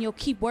forget, and you'll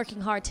keep working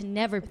hard to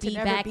never be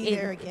back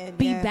there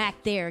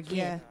again.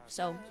 Yeah.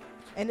 So...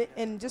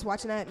 And just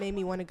watching that made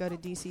me want to go to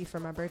DC for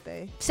my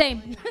birthday.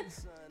 Same.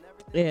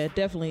 Yeah,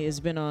 definitely. It's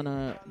been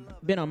on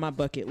my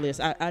bucket list.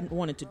 I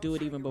wanted to do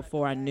it even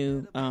before I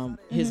knew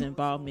his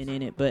involvement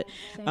in it. But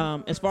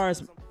as far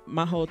as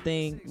my whole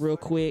thing, real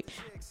quick,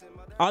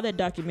 all that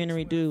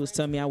documentary did was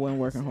tell me I wasn't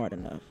working hard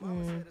enough.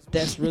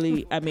 That's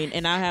really, I mean,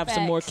 and I have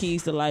some more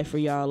keys to life for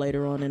y'all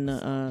later on in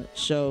the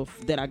show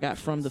that I got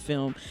from the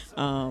film.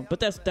 But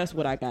that's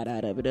what I got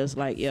out of it. It's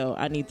like, yo,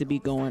 I need to be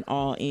going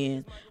all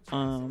in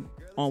on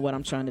what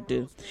I'm trying to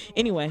do.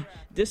 Anyway,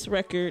 this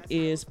record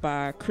is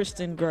by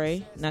Kristen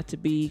Gray, not to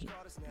be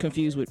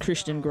confused with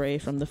Christian Grey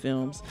from the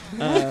films.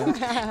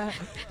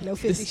 No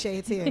 50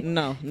 Shades here.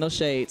 No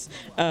shades.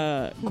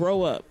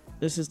 Grow Up.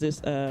 This is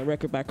this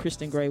record by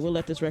Kristen Gray. We'll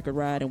let this record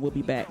ride, and we'll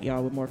be back,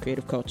 y'all, with more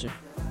creative culture.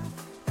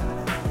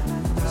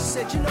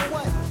 Said, you know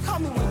what? Call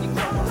me when you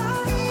grow up.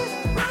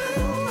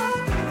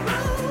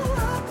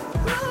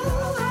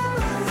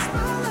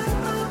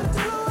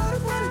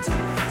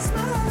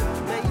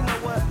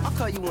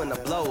 Call you when I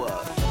blow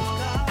up.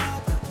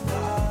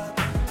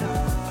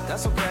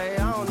 That's okay,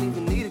 I don't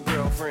even need a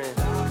girlfriend.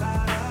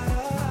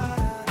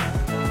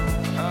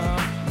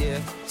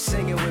 Yeah,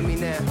 sing it with me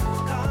now.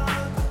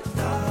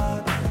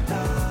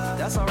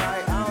 That's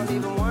alright, I don't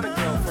even want a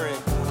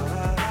girlfriend.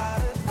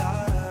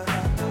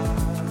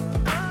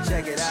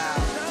 Check it out.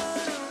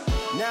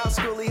 Now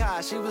Schoolie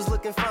High, she was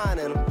looking fine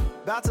and I'm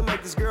about to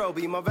make this girl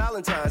be my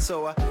Valentine.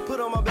 So I put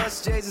on my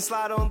best J's and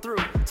slide on through.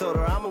 Told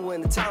her I'ma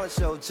win the talent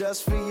show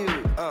just for you.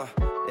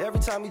 Every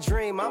time you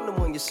dream, I'm the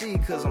one you see.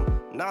 Cause I'm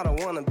not a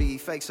wannabe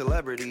fake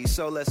celebrity.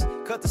 So let's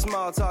cut the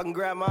small talk and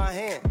grab my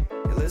hand.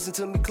 And listen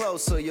to me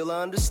close so you'll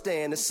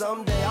understand that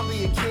someday I'll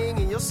be a king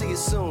and you'll see it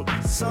soon.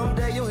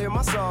 Someday you'll hear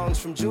my songs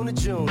from June to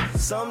June.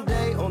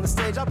 Someday on the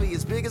stage I'll be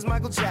as big as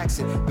Michael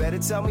Jackson. Better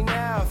tell me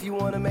now if you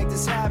wanna make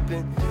this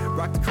happen.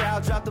 Rock the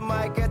crowd, drop the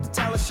mic at the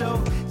talent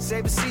show.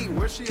 Save a seat,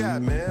 where's she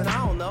at, man?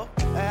 I don't know.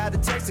 I had to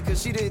text her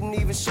cause she didn't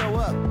even show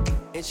up.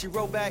 And she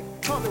wrote back,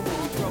 call me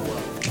when you grow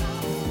up.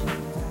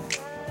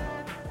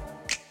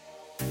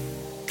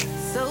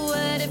 So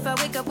what if I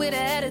wake up with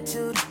an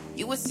attitude?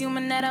 You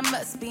assuming that I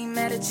must be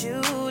mad at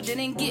you.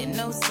 Didn't get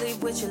no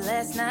sleep with you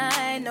last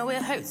night. Know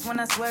it hurts when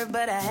I swerve,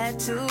 but I had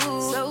to.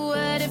 So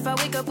what if I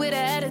wake up with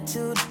an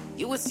attitude?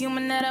 You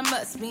assuming that I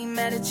must be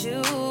mad at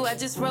you. I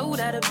just rolled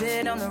out of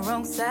bed on the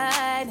wrong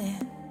side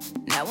and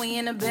now we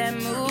in a bad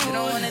mood. You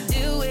don't wanna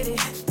deal with it.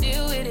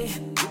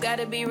 You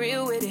gotta be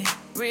real with it.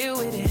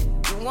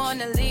 You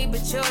wanna leave,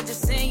 but you're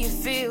just in your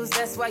feels.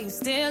 That's why you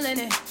still in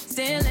it.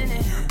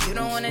 You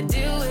don't wanna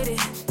deal with it.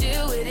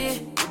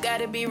 You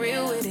gotta be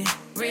real with it.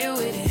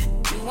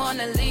 You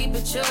wanna leave,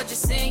 but you're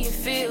just in your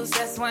feels.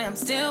 That's why I'm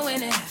still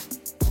in it.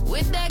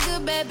 With that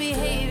good bad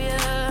behavior.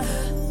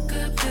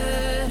 Good,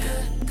 bad.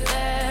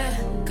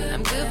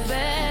 I'm good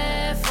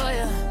bad for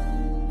you.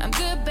 I'm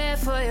good bad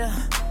for you.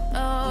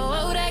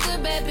 Oh, that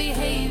good bad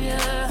behavior.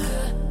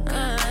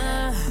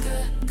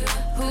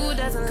 Who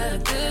doesn't love a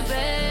good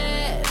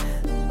bad?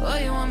 Oh,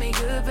 you want me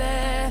good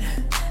bad?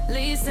 At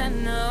least I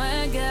know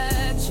I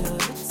got your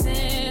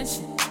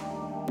attention.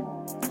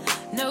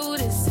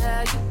 Notice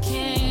how you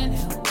can't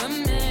help but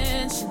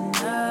mention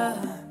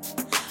oh,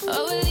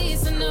 at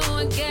least I know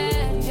I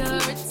got your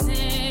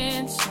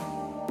attention.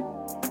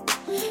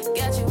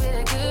 Got you with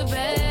a good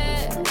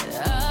bad.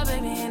 Oh,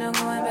 baby, ain't no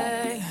going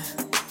back.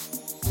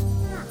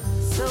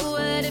 So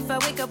what if I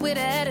wake up with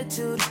an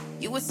attitude?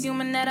 You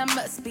assuming that I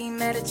must be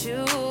mad at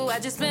you. I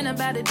just spent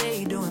about a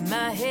day doing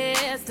my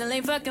hair. Still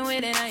ain't fucking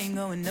with it, I ain't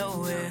going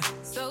nowhere.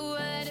 So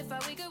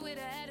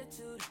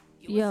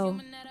Yo,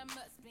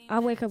 I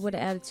wake up with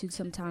an attitude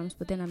sometimes,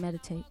 but then I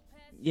meditate.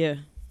 Yeah.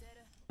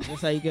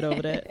 That's how you get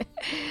over that.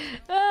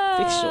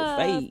 Fix your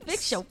face.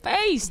 Fix your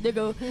face,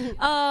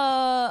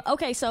 nigga.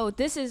 Okay, so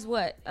this is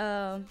what?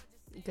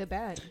 Good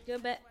bad.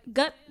 Good bad.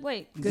 Gut.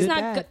 Wait. Good It's not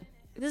bad. good.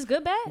 This is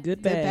good bad.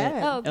 Good bad.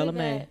 bad. Oh, good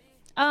LMA.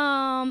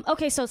 bad.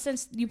 Okay, so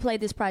since you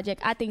played this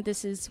project, I think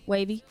this is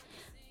wavy.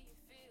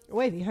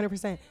 Wavy,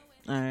 100%.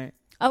 All right.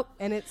 Oh,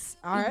 And it's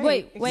all right.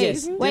 Wait,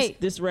 Yes,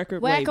 wait. This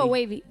record Whack wavy. or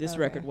wavy? This Okay.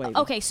 record wavy.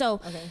 okay. So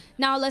Okay.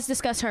 now let's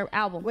discuss her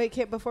album. Wait,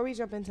 Kit, before we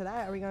jump into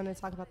that, are we going to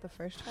talk about the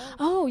first track?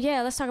 Oh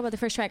yeah, let's talk about the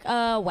first track.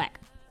 Whack.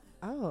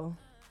 Oh.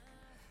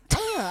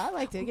 Yeah, I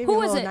liked it. It gave Who me a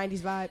was little it?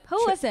 90s vibe.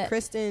 Who was it?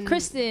 Kristen.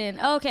 Kristen.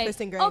 Okay.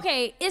 Kristen Gray.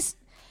 Okay.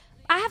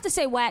 I have to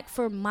say whack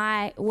for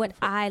what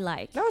I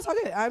like. No, it's all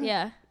good.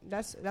 Yeah.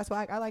 That's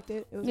why I liked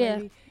it. It was Yeah.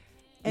 wavy.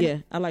 And Yeah,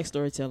 I like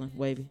storytelling.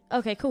 Wavy.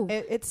 Okay. Cool.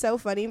 It's so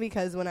funny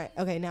because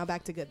now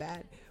back to Good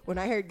Bad. When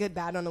I heard Good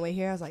Bad on the way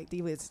here, I was like,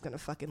 D-Wiz is going to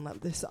fucking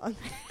love this song.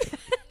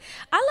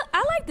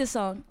 I like this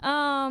song.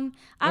 I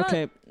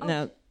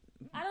now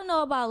don't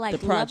know about like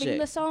The loving project.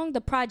 the song,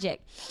 the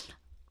project.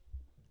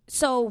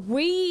 So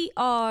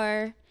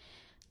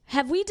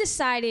have we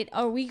decided,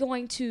 are we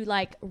going to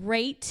like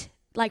rate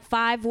like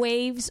 5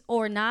 waves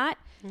or not?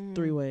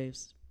 3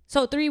 waves.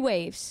 So 3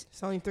 waves.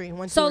 It's only 3.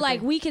 1, 2, So or like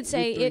 3. we could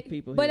say With 3 it,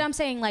 people but here. I'm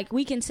saying like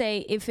we can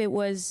say if it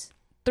was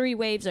 3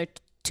 waves or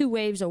 2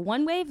 waves or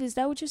 1 wave. Is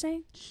that what you're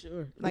saying?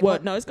 Sure. Like well,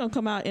 what? no, it's gonna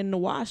come out in the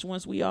wash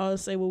once we all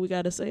say what we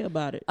got to say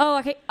about it. Oh,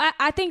 okay.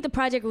 I think the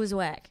project was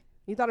whack.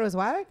 You thought it was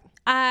whack?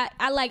 That's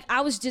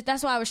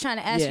why I was trying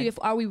to ask Yeah. you if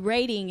are we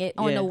rating it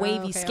on Yeah. a Oh, wavy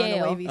On the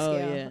scale? wavy Oh,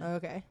 scale. yeah.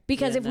 Okay.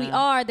 Because Yeah, if we nah.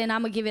 are, then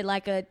I'm gonna give it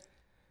like a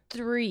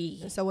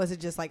 3. So was it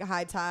just like a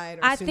high tide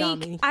or I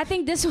tsunami?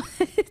 think this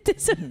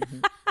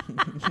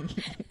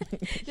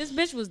this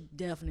bitch was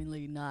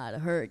definitely not a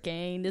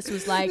hurricane. This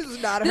was like This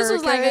is not a this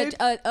was like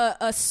hurricane.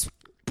 a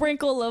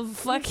sprinkle of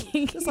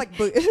fucking. It's like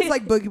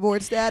boogie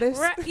board status.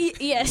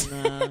 Yes.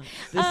 Nah,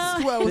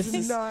 Well, this it's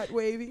is not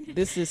wavy.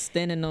 this is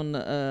standing on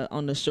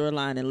the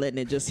shoreline and letting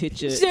it just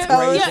hit your Your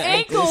raise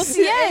ankles,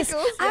 Your yes.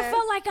 ankles, I yeah.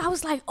 felt like I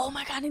was like, oh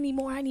my God, I need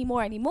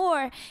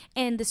more.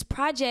 And this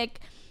project,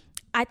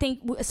 I think,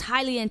 was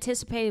highly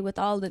anticipated with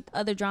all the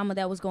other drama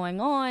that was going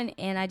on.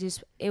 And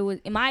it was,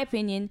 in my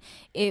opinion,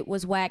 it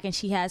was whack. And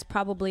she has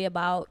probably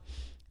about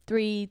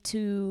 3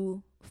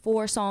 to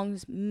 4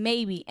 songs,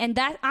 maybe. And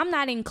that I'm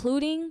not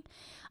including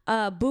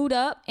Boot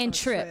Up and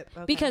Trip. Trip,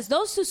 okay. Because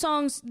those 2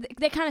 songs,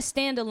 they kind of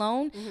stand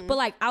alone. But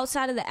like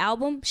outside of the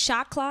album,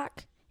 Shot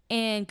Clock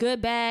and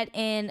Good Bad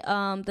and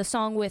the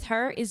song with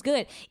her is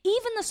good.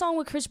 Even the song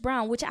with Chris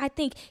Brown, which I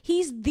think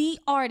he's the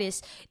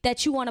artist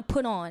that you want to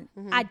put on.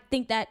 I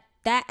think that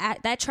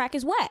track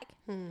is whack.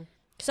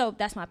 So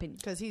that's my opinion.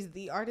 Because he's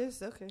the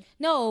artist? Okay.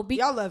 No,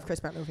 Y'all love Chris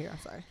Brown over here. I'm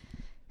sorry.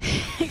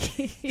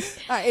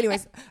 All right,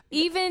 anyways.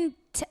 even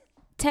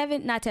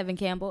not Tevin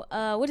Campbell.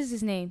 What is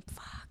his name?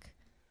 Fuck.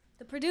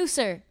 The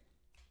producer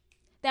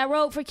that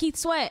wrote for Keith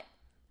Sweat.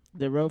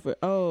 The rover.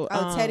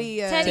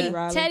 Teddy Riley. Teddy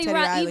Riley.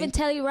 Riley. Even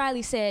Teddy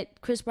Riley said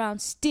Chris Brown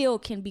still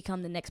can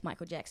become the next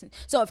Michael Jackson.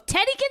 So if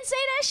Teddy can say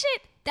that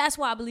shit, that's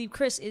why I believe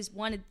Chris is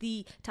one of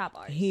the top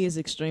artists. He is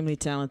extremely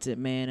talented,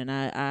 man, and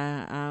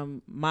I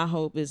my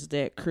hope is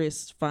that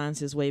Chris finds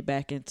his way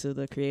back into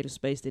the creative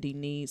space that he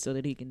needs so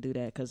that he can do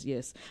that. Because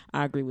yes,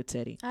 I agree with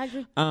Teddy. I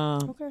agree.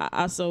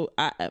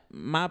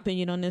 My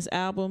opinion on this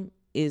album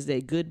is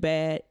that Good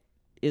Bad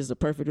is the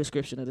perfect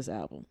description of this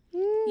album.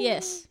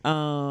 Yes.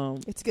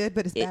 It's good,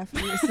 but it's bad for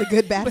you. It's a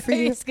good bad for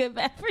you. It's good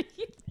bad for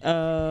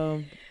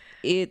you.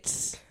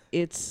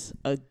 It's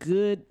a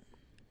good,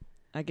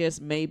 I guess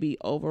maybe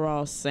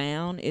overall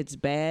sound. It's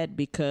bad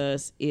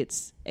because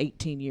it's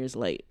 18 years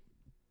late.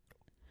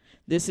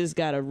 This has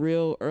got a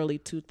real early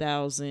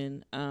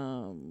 2000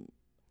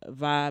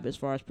 vibe as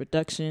far as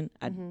production.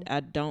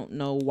 I don't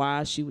know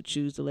why she would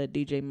choose to let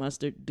DJ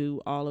Mustard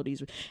do all of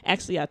these.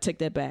 Actually, I take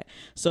that back.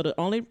 So the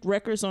only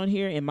records on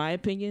here, in my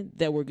opinion,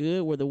 that were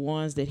good were the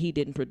ones that he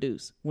didn't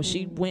produce. When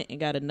she went and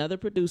got another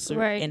producer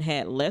Right. and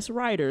had less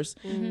writers,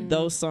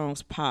 those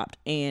songs popped.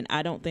 And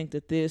I don't think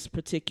that this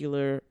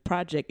particular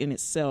project in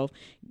itself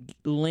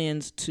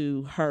lends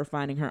to her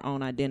finding her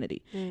own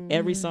identity.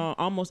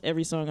 Almost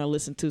every song I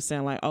listen to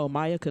sound like, oh,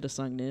 Maya could have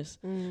sung this.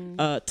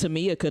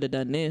 Tamia could have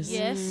done this.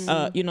 Yes.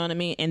 You know what I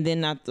mean? And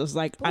then I was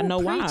like, I Ooh, know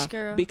why. preach,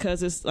 girl.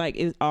 Because it's like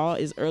it all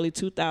is early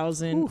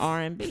 2000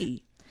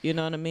 R&B. You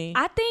know what I mean?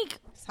 I think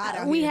hot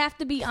out we here. have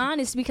to be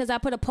honest because I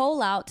put a poll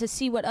out to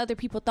see what other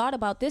people thought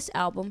about this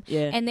album.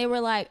 Yeah. And they were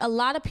like, a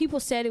lot of people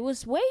said it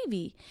was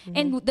wavy.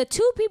 And the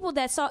 2 people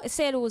that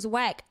said it was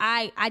whack,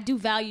 I do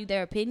value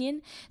their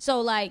opinion.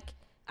 So like,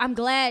 I'm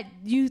glad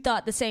you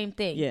thought the same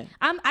thing. Yeah.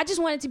 I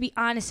just wanted to be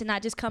honest and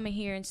not just come in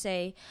here and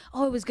say,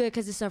 oh, it was good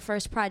because it's her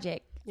first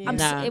project.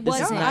 Nah, It this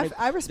is wasn't. not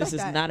I respect this is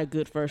that. not a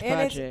good first And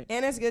project.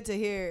 it's good to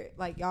hear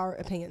like y'all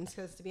opinions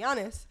because to be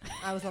honest,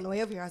 I was on the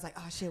way over here. I was like,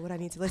 oh shit, what I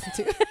need to listen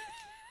to,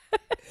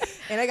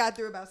 and I got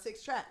through about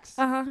 6 tracks.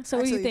 So what do you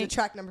Actually, think? the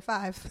track number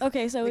 5.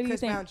 Okay, so the what do you Chris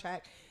think? Brown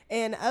track.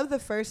 And of the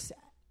first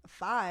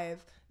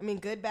 5. I mean,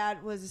 Good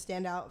Bad was a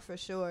standout for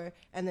sure,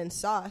 and then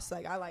Sauce,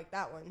 like I like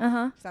that one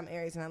because I'm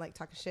Aries and I like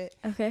talking shit.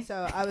 Okay.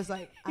 So I was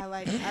like, I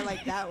like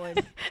that one.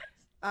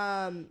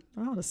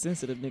 All the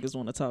sensitive niggas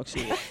want to talk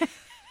shit.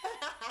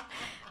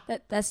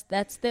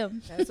 That's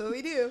them. That's what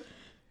we do.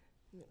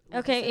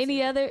 Okay.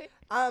 Any other?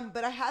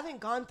 But I haven't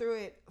gone through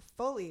it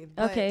fully.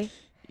 But Okay.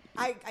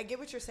 I get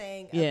what you're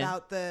saying Yeah.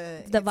 about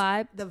the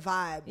vibe. The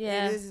vibe.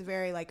 Yeah. It is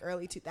very like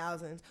early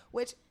 2000s,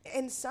 which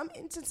in some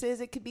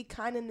instances it could be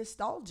kind of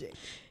nostalgic.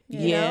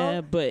 You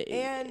know? but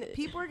And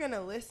people are going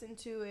to listen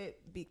to it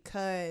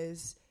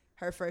because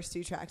her first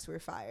 2 tracks were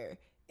fire.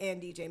 And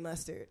DJ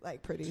Mustard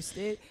like produced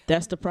it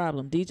that's the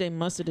problem. DJ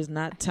Mustard is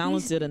not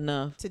talented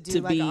enough to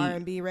do like an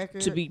R&B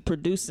record. to be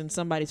producing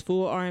somebody's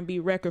full R&B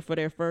record for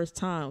their first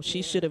time.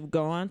 She should have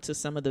gone to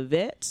some of the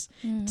vets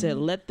to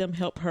let them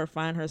help her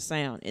find her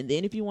sound. And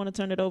then if you want to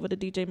turn it over to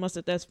DJ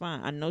Mustard, that's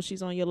fine. I know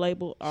she's on your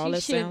label. All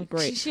that sounds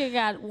great. She should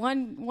have got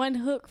one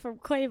hook from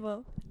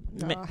Quavo.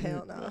 No,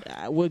 hell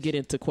no. We'll get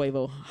into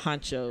Quavo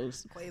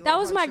honchos. That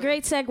was my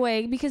great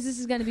segue because this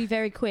is going to be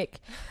very quick.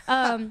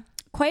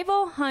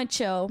 Quavo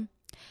Honcho.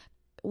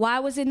 Why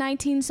was it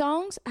 19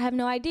 songs? I have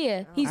no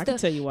idea. I can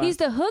tell you why. He's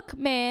the hook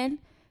man.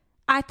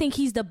 I think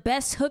he's the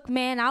best hook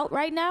man out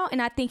right now,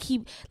 and I think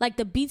he like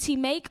the beats he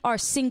make are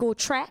single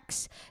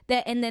tracks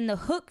and then the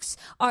hooks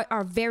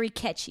are very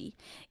catchy.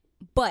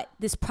 But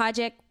this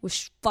project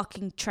was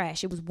fucking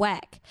trash. It was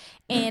whack,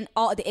 and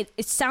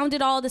it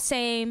sounded all the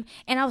same.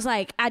 And I was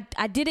like,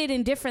 I did it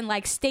in different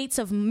like states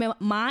of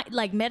mind,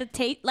 like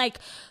meditate, like,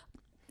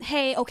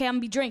 hey, okay, I'm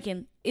gonna be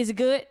drinking. Is it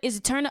good? Is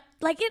it turn up?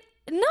 Like it.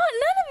 No,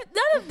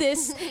 none of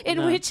this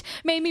in which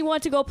made me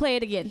want to go play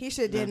it again. He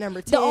should have did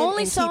number 10 The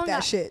only and song keep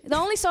that shit. The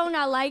only song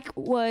I like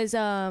was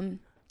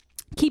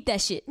Keep That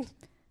Shit.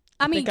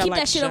 I mean, keep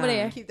that shit over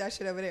there. Keep that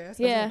shit over there. That's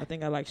Yeah. I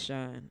think I like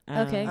Shine.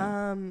 Okay.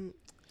 Again,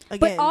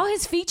 But all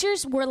his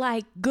features were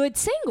like good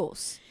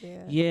singles.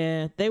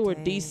 Yeah, they were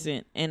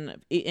decent. And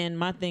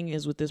my thing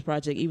is with this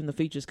project, even the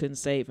features couldn't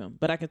save him.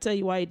 But I can tell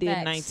you why he did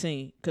Facts.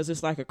 19, because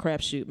it's like a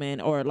crapshoot,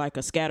 man, or like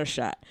a scatter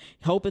shot,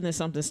 hoping that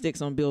something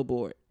sticks on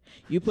Billboard.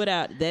 You put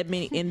out that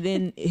many, and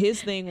then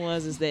his thing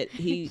is that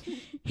he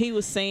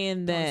was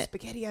saying that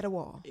spaghetti at a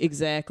wall.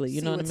 Exactly, you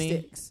See know what I what mean?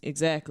 sticks.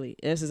 Exactly,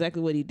 that's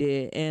exactly what he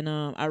did. And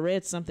I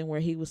read something where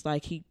he was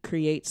like, he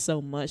creates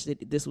so much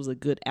that this was a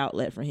good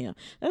outlet for him.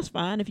 That's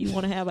fine if you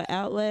want to have an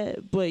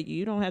outlet, but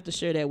you don't have to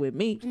share that with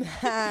me.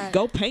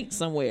 Go paint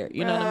somewhere.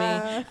 You know what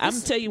I mean? I'm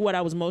gonna tell you what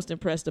I was most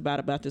impressed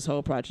about this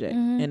whole project,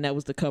 and that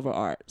was the cover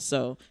art.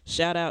 So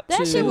shout out That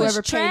to shit was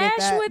whoever painted trash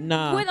that. with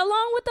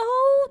along with the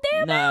whole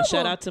damn album.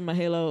 shout out to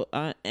Mahalo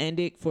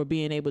Andic for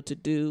being able to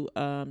do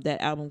that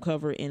album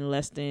cover in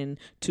less than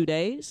 2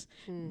 days,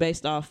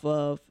 based off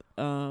of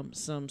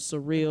some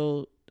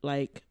surreal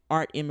like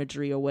art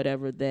imagery or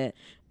whatever that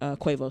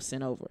Quavo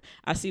sent over.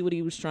 I see what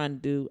he was trying to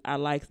do. I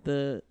like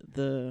the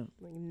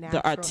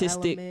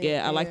artistic,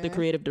 element, I like the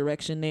creative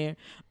direction there.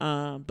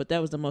 But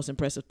that was the most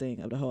impressive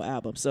thing of the whole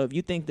album. So if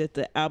you think that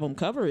the album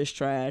cover is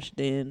trash,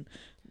 then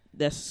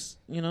that's,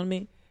 you know what I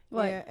mean?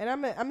 What? Yeah, and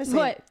I'm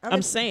saying,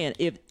 I'm saying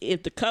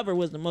if the cover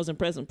was the most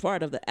impressive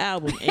part of the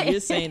album, and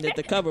you're saying that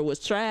the cover was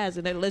trash,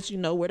 and that lets you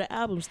know where the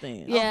album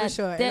stands. Yeah, for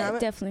sure.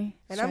 definitely.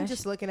 And trash. I'm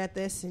just looking at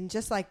this, and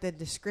just like the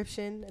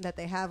description that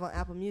they have on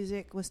Apple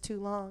Music was too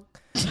long.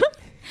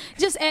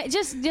 just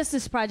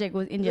this project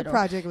was in The general.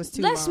 project was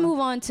too Let's long. move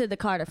on to the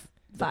Carter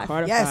 5.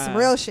 Carter Yes, 5.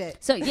 real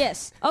shit. So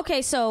yes,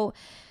 okay. So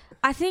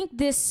I think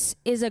this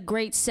is a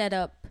great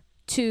setup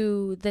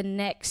to the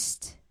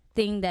next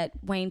thing that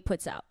Wayne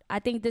puts out. I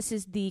think this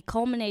is the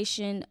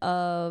culmination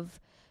of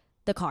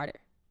the Carter.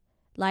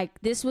 Like,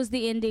 this was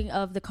the ending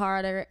of the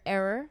Carter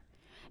era,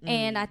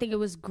 and I think it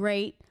was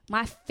great.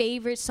 My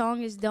favorite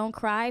song is "Don't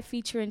Cry"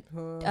 featuring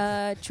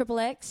Triple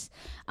X.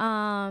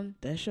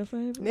 That's your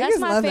favorite? That's Niggas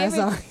my love that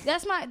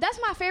favorite. song. That's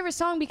my favorite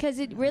song because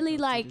it really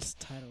like. This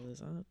title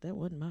is that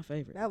wasn't my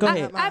favorite. That Go was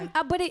ahead. not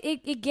mine. But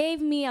it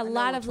gave me a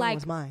lot which of one like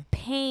was mine.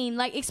 pain,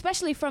 like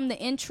especially from the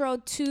intro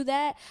to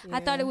that. I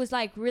thought it was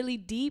like really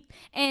deep,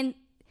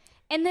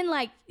 and then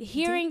like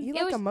hearing You it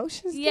like was,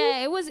 emotions? Yeah,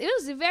 it was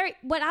very.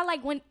 But I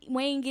like when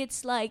Wayne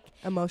gets like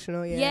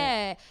Emotional, yeah.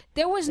 yeah.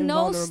 There was And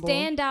no vulnerable.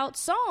 standout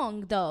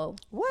song though.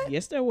 What?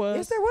 Yes, there was.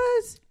 Yes, there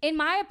was. In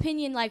my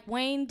opinion, like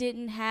Wayne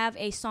didn't have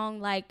a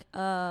song like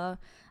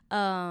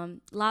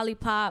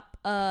Lollipop,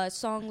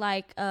 song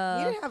like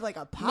You didn't have like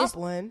a pop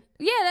one.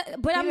 yeah,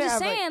 but I'm didn't just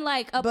have, like- saying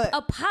like but-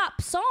 a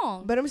pop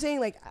song. But I'm saying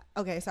like,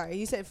 okay, sorry.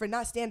 You said for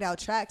not standout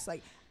tracks,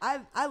 like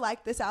I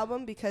like this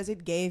album because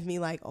it gave me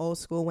like old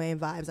school Wayne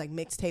vibes, like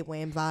mixtape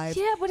Wayne vibes.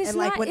 Yeah, but it's and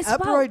like not- when it's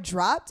Uproar about-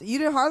 dropped, you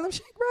did Harlem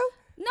Shake, bro.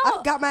 No.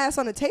 I got my ass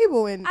on the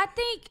table and I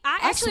think I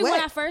I actually when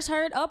sweat. I first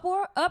heard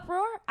Uproar,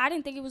 I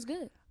didn't think it was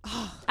good.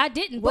 I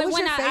didn't. What but was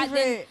when your I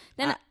favorite?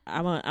 then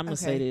I'm gonna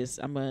say Okay. this.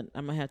 I'm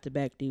gonna have to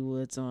back D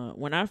Woods on.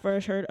 When I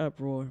first heard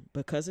Uproar,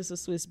 because it's a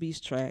Swiss Beats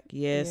track,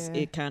 yes,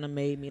 Yeah. it kind of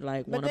made me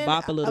like want to then-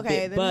 bop a little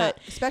okay, bit. then But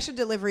Special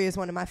Delivery is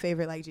one of my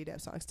favorite like G-Dep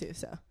songs too.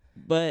 So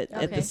at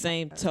Okay. the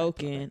same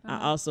token,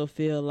 I also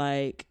feel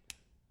like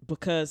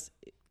because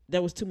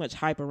there was too much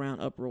hype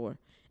around Uproar.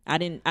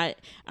 I'm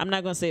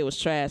not gonna say it was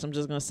trash. I'm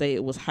just gonna say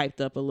it was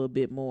hyped up a little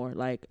bit more.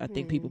 Like I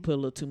think people put a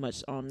little too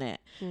much on that.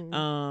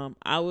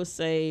 I would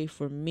say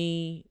for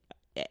me,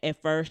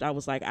 at first I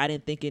was like, I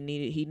didn't think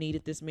he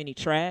needed this many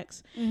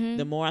tracks.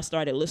 The more I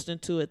started listening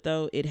to it,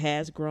 though, it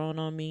has grown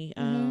on me.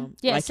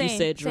 Like you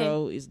said,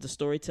 Dro, is the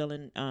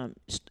storytelling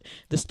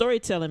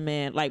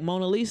man. Like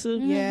Mona Lisa.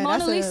 Yeah,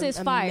 Mona Lisa is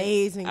fire.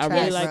 Amazing I track,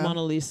 really like bro.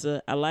 Mona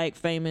Lisa. I like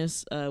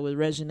Famous with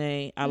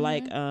Reginae. I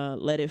like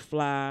Let It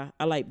Fly.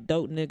 I like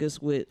Dope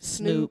Niggas with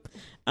Snoop.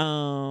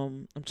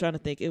 I'm trying to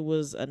think. It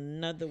was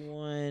another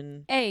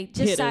one. Hey,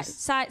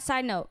 just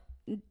side note.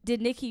 Did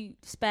Nicki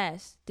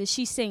spaz? Did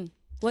she sing?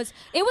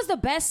 It was the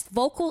best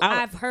vocal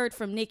I've heard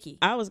from Nicki.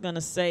 I was gonna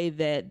say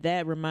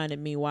that reminded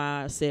me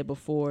why I said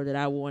before that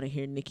I want to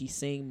hear Nicki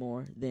sing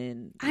more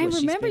than I what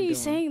she's remember been you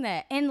doing. saying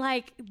that, and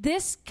like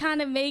this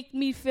kind of made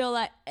me feel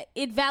like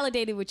it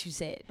validated what you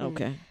said.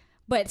 Okay.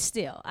 But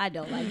still, I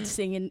don't like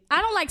singing.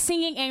 I don't like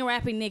singing and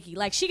rapping Nicki.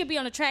 Like she could be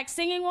on a track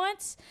singing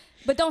once,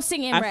 but don't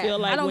sing and rap.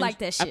 I don't like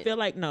that shit. I feel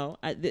like no.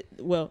 I'm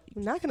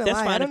not gonna that's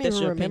lie. fine I don't if that's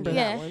even your remember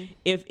opinion. that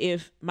one.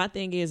 If my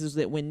thing is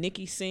that when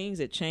Nicki sings,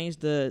 it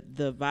changed the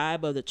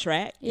vibe of the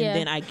track, Yeah. and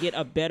then I get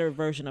a better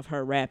version of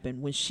her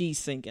rapping when she's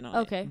singing on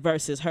Okay. it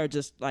versus her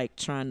just like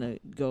trying to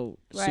go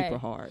Right. super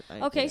hard.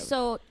 Like, Okay,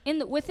 whatever.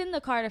 so within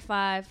the Carter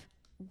Five,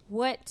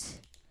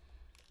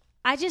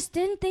 I just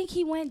didn't think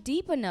he went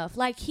deep enough.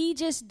 Like he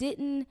just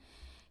didn't.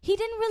 He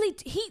didn't really.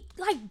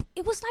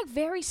 It was like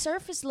very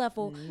surface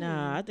level.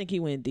 Nah, I think he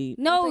went deep.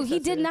 No, he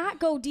did not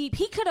go deep.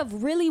 He could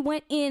have really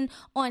went in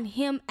on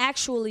him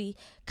actually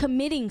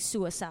committing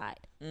suicide,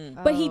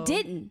 but he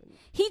didn't.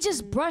 He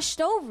just brushed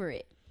over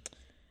it.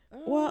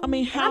 Well, I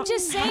mean, I'm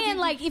just saying,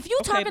 like, if you're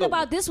talking but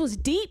about this was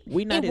deep,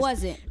 it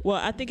wasn't. Well,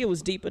 I think it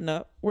was deep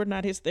enough. We're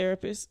not his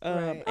therapist.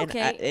 Right.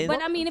 Okay,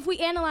 but I mean, if we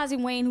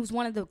analyzing Wayne, who's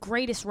one of the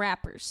greatest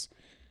rappers.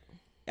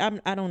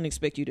 I don't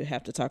expect you to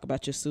have to talk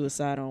about your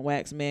suicide on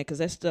wax, man, because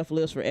that stuff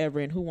lives forever,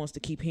 and who wants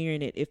to keep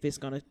hearing it if it's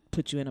going to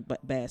put you in a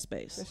bad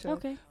space? Sure.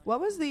 Okay. What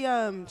was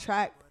the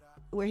track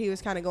where he was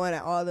kind of going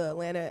at all the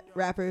Atlanta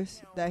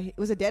rappers?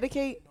 Was it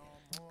Dedicate?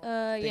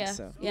 Yeah.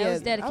 so. Yeah, it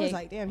was Dedicated. I was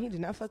like, damn, he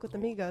did not fuck with the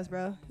Migos,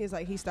 bro. He was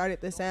like, he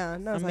started the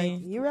sound. And I was I like,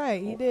 mean, you're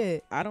right, he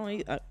did. I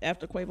don't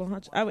after Quavo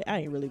Hunch. I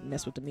ain't really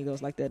mess with the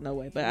Migos like that, no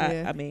way. But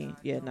Yeah. I mean,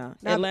 yeah, nah.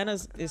 Nah.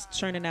 Atlanta's is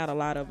churning out a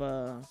lot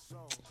of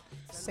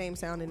Same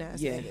sounding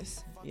ass yeah,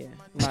 niggas. yeah,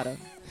 a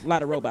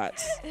lot of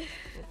robots.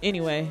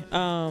 Anyway,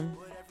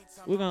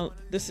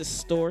 this is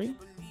Story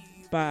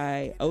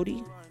by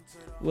Odie.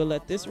 We'll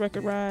let this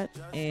record ride,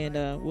 and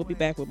we'll be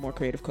back with more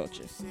creative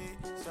culture.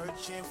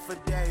 Searching for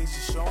days to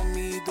show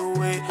me the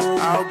way.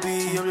 I'll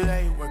be up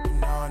late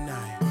working all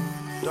night.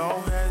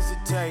 Don't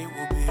hesitate,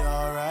 we'll be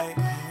alright.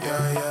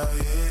 Yeah.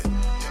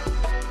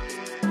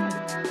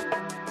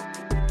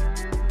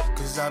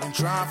 Cause I've been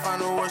trying to find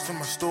the words to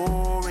my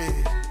story.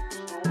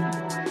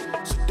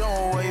 So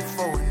don't wait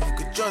for a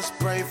nigga, just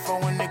pray for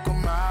a nigga,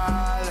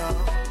 my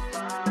love.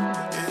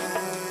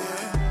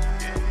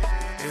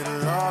 Yeah.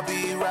 It'll all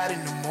be right in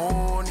the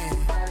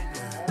morning.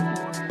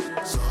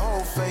 Yeah. So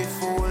hold faith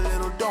for a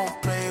little, don't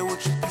play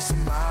with your peace of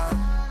mind.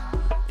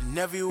 And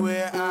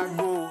everywhere I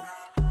go,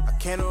 I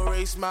can't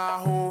erase my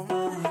home.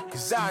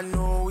 Cause I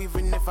know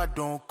even if I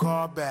don't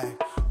call back,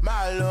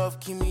 my love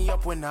keep me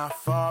up when I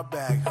fall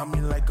back. I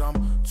mean like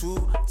I'm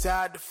too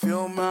tired to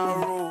fill my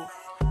role,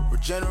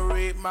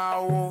 regenerate my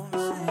wounds,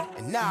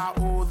 and now I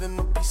owe them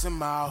a piece of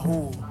my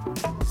whole.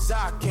 Cause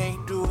I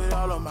can't do it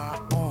all on my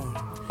own.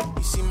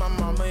 You see my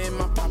mama and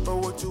my papa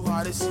work too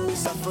hard to see me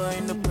suffer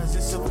in the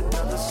presence of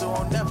another, so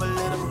I'll never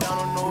let them down,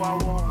 I know I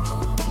won't.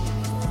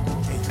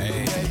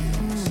 Hey,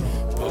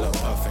 pull up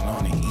puffin'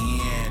 on the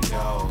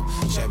endo,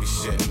 Chevy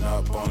sitting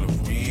up on the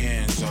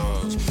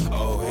Renzos.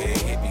 Oh, hey,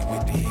 hit me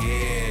with the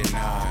head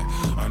nod.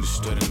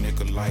 Understood a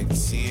nigga like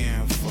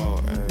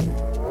 10-4, ayy.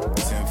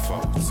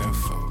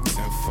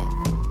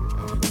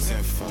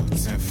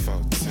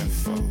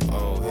 10-4.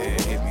 Oh, hey,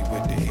 hit me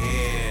with the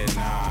head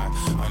nod.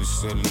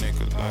 Understood a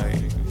nigga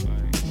like.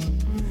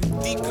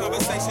 Deep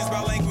conversations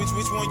about language,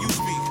 which one you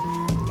speak?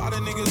 A lot of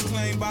niggas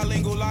claim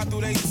bilingual, lie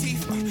through their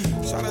teeth.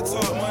 Try to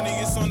talk money,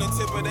 it's on the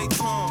tip of their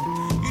tongue.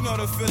 You know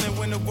the feeling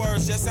when the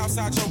words just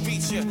outside your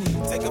reach. Yeah.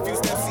 Take a few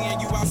steps in,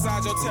 you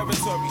outside your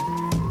territory.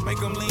 Make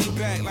them lean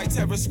back like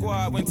Terror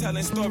Squad when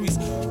telling stories.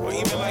 Or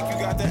even like you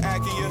got the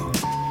act in you.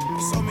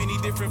 So many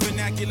different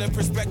vernacular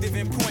perspective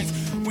and points.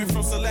 Went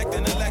from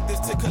selecting electives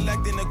to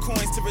collecting the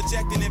coins, to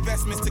rejecting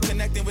investments, to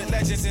connecting with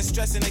legends and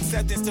stressing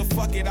acceptance, to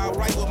fuck it, I'll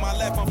write with my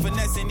left, I'm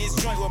finessing this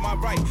joint with my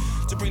right,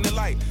 to bring the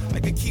light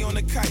like a key on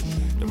a kite.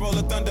 The roll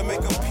of thunder make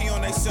them pee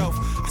on themselves.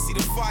 I see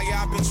the fire,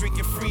 I've been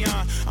drinking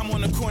Freon. I'm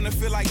on the corner,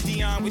 feel like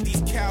Dion with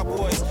these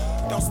cowboys.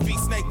 Don't speak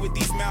snake with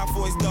these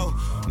Malfoys though.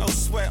 No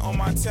sweat on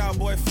my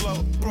cowboy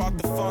flow. Brought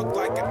the funk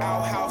like an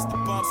outhouse, the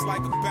bumps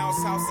like a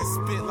bounce house,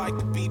 and spit like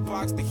the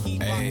beatbox, the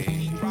heat rock, the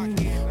heat rock.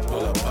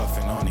 Pull up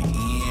puffin' on the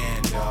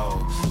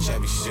endo,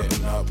 Chevy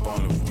sitting up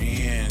on the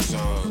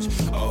Renzos.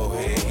 Oh,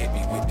 hey, hit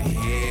me with the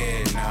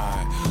head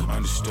nod.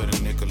 Understood a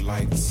nigga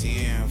like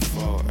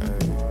tenfold, ayy.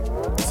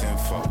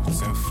 Tenfold.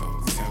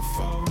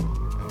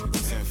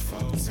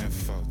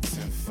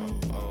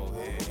 Oh,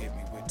 yeah, hit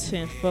me with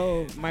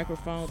Tenfold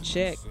microphone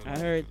check. I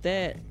heard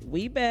that.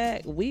 We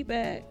back.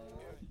 Y'all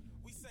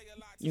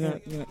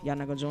not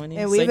gonna join in?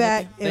 And we Say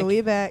back. nothing? And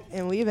we back.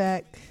 And we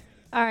back.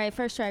 All right,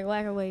 first track,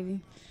 Whack or Wavy?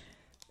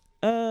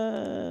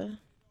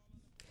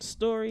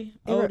 Story,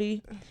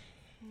 Odie.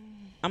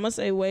 I'm gonna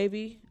say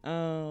Wavy.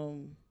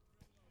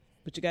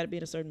 But you got to be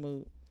in a certain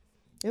mood.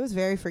 It was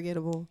very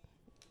forgettable.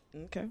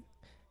 Okay.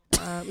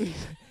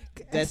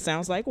 That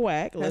sounds like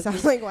Whack. That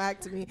sounds like Whack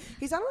to me.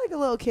 He sounded like a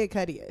little Kid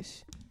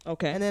Cudi-ish.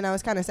 Okay. And then I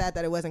was kind of sad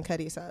that it wasn't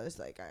Cudi, so I was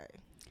like, all right.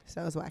 So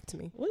that was Whack to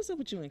me. What is up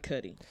with you and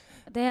Cudi?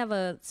 They have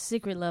a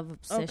secret love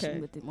obsession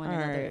with one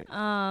another.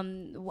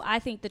 Right. I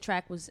think the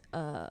track was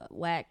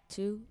Whack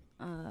too.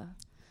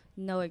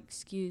 No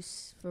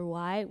excuse for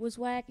why it was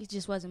Whack. It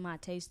just wasn't my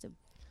taste of.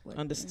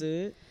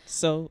 Understood.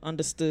 So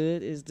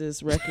Understood is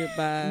this record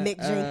by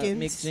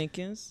Mick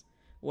Jenkins.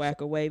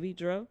 Whack or Wavy,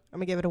 Dro? I'm going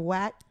to give it a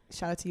whack.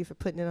 Shout out to you for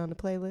putting it on the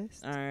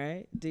playlist. All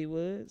right. D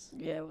Woods?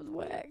 Yeah, it was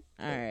Whack.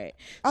 All right.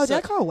 Oh, did I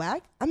call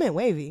Whack? I meant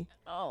Wavy.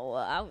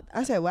 Oh,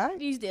 I said Whack?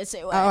 You did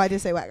say Whack. Oh, I did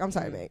say Whack. I'm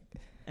sorry, Mick.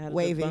 Out of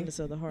Wavy. the abundance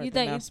of the heart, You the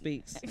think mouth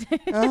speaks.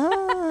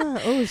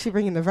 Oh, she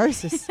bringing the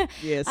verses.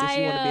 Yeah, since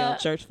you want to be on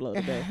church flow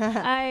today.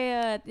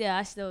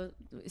 I still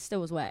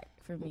was Whack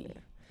for me.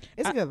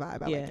 It's a good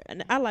vibe. I like it.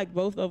 And I like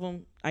both of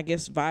them, I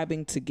guess,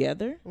 vibing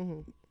together.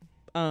 Mm-hmm.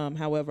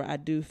 However, I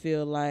do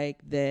feel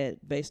like that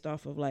based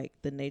off of like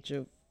the nature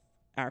of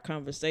our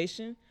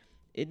conversation,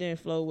 it didn't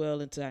flow well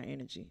into our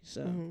energy.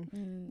 So,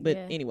 but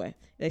anyway,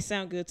 they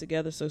sound good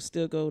together. So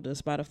still go to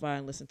Spotify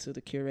and listen to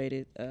the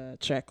curated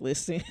track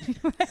listing.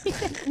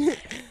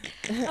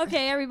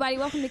 Okay, everybody,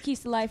 welcome to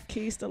Keys to Life.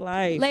 Keys to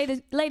Life.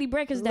 Lady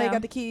break us down. They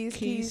got the keys.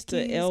 Keys to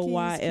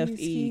LYFE.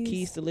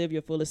 Keys to live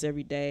your fullest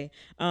every day.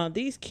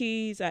 These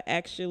keys are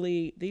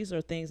actually, these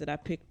are things that I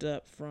picked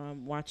up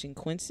from watching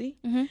Quincy.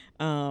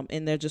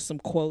 And they're just some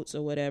quotes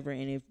or whatever.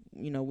 And if,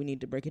 we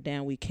need to break it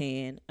down, we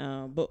can.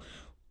 But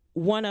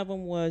one of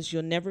them was,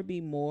 you'll never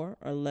be more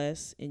or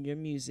less in your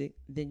music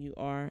than you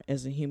are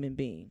as a human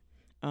being.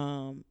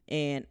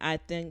 And I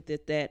think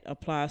that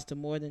applies to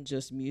more than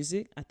just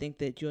music. I think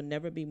that you'll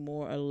never be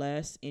more or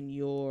less in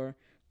your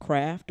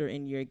craft or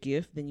in your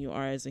gift than you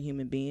are as a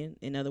human being.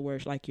 In other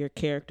words, like your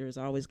character is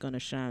always going to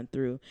shine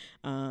through.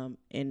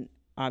 And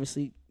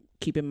obviously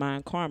keep in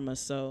mind karma.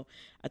 So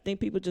I think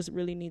people just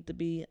really need to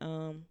be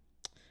on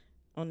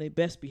their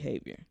best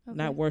behavior,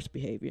 not worst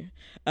behavior.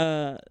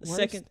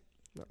 Worst?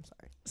 No, I'm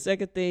sorry.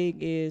 Second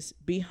thing is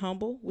be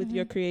humble with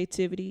your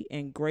creativity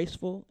and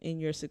graceful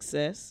in your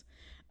success.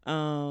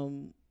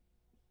 And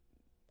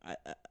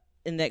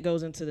that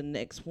goes into the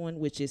next one,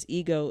 which is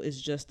ego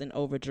is just an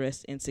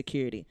overdressed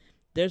insecurity.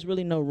 There's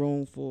really no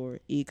room for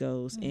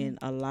egos in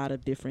a lot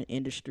of different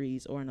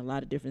industries or in a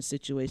lot of different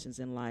situations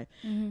in life.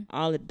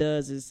 All it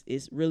does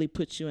is really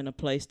put you in a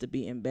place to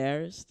be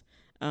embarrassed,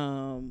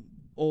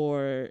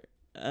 or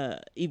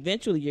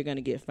eventually you're going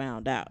to get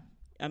found out.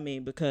 I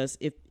mean, because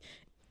if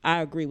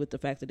I agree with the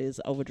fact that it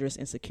is overdressed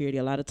insecurity.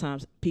 A lot of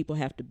times people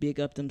have to big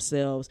up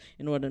themselves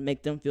in order to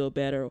make them feel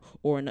better,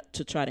 or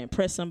to try to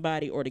impress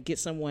somebody, or to get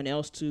someone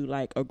else to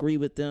like agree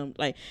with them.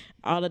 Like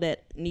all of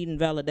that needing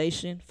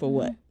validation for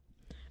what?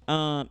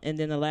 And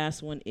then the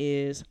last one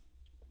is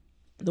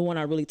the one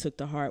I really took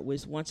to heart,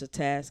 was once a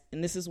task,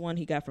 and this is one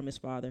he got from his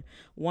father.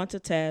 Once a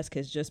task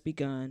has just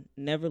begun,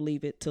 never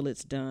leave it till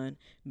it's done.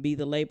 Be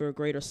the labor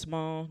great or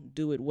small,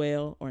 do it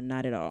well or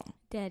not at all.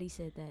 Daddy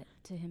said that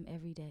to him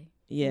every day.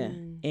 Yeah.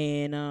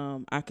 And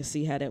I could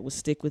see how that would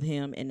stick with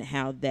him and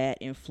how that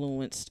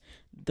influenced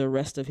the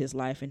rest of his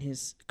life and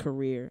his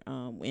career.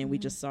 And we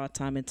just saw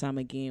time and time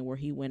again where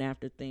he went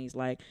after things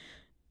like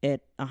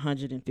at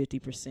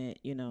 150%,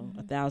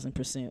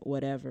 1,000%,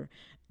 whatever.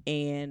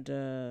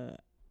 And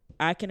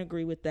I can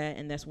agree with that.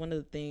 And that's one of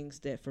the things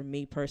that for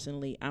me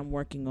personally, I'm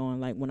working on,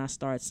 like when I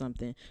start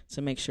something,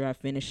 to make sure I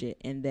finish it.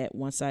 And that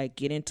once I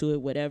get into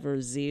it, whatever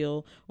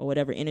zeal or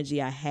whatever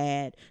energy I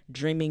had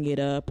dreaming it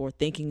up or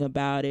thinking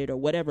about it or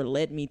whatever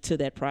led me to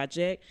that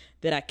project,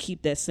 that I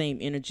keep that same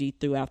energy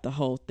throughout the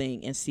whole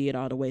thing and see it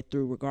all the way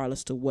through,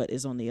 regardless to what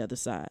is on the other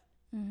side.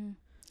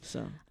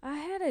 So I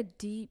had a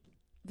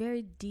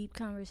very deep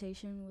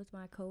conversation with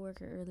my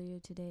coworker earlier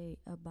today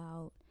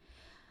about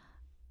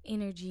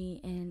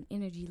energy and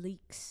energy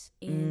leaks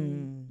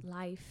in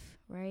life,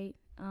 right?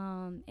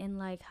 And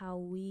like how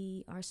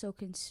we are so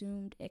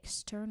consumed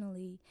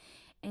externally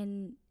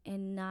and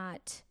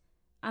not.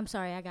 I'm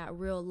sorry, I got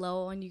real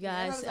low on you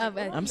guys.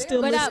 I'm still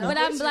listening. But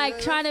I'm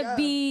like trying to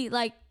be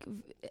like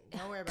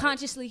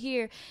consciously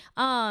here.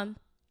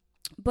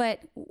 But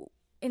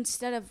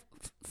instead of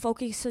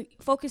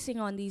focusing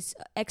on these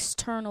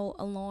external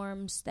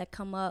alarms that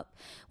come up,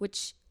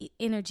 which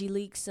energy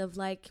leaks of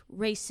like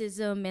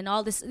racism and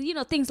all this,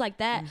 things like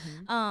that,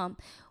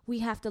 we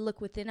have to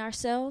look within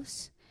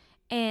ourselves,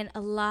 and a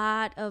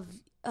lot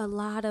of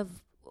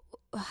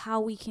how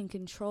we can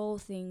control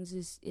things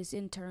is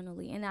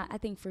internally. And I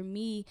think for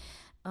me,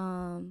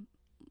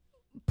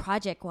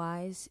 project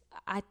wise,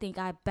 I think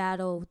I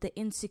battle the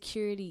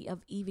insecurity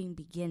of even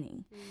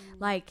beginning.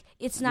 Like,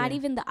 it's not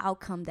even the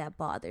outcome that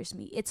bothers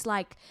me. It's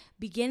like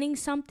beginning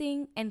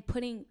something and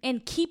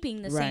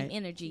keeping the same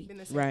energy.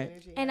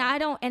 And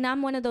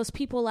I'm one of those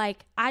people,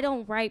 like, I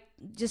don't write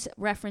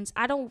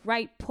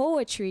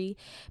poetry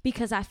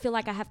because I feel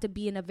like I have to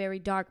be in a very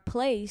dark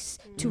place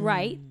to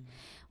write.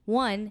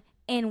 One,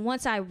 and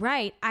once I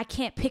write, I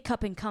can't pick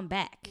up and come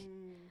back.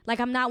 Like,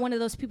 I'm not one of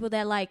those people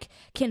that like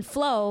can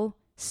flow,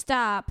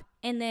 stop,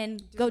 and then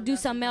go do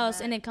something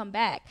else and then come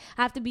back.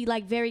 I have to be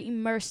like very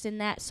immersed in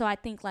that. So I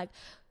think like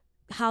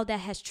how that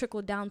has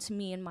trickled down to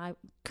me in my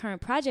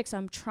current projects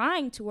I'm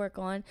trying to work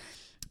on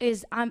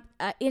is I'm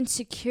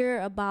insecure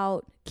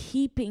about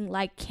keeping,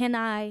 like, can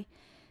I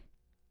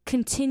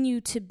continue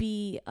to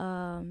be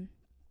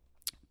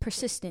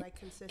persistent,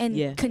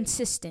 and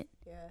consistent?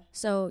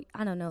 So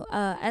I don't know.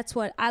 That's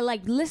what I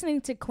like,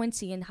 listening to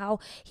Quincy and how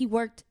he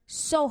worked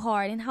so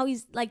hard and how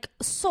he's like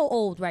so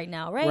old right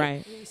now, right?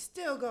 And he's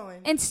still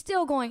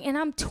going. And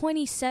I'm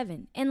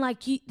 27, and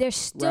like there's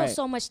still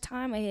so much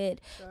time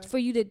ahead for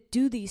you to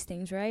do these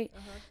things, right?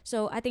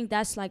 So I think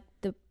that's like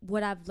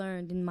what I've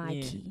learned in my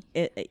key.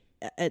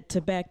 To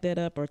back that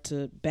up, or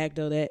to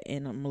backdoor that,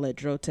 and I'm gonna let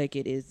Dro take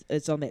it,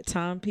 it's on that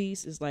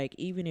timepiece. It's like,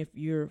 even if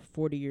you're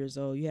 40 years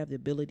old, you have the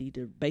ability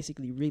to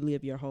basically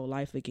relive your whole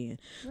life again.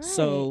 Right.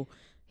 So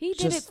he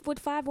did it with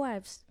 5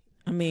 wives.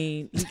 I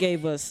mean, he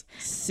gave us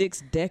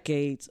 6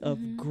 decades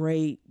of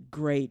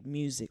great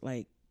music,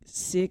 like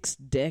 6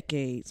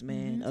 decades,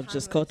 man, of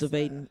just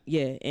cultivating.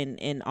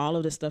 And all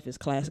of this stuff is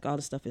classic. All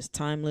this stuff is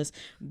timeless.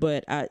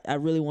 But I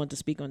really want to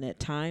speak on that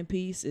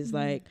timepiece. Is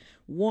like,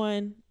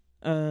 one,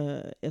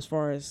 as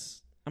far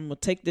as, I'm gonna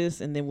take this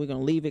and then we're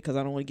gonna leave it because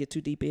I don't want to get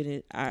too deep in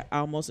it. I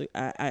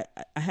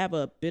have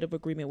a bit of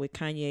agreement with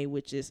Kanye,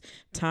 which is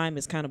time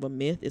is kind of a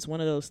myth. It's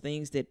one of those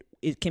things that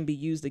it can be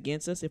used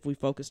against us if we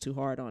focus too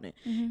hard on it.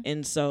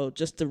 And so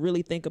just to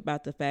really think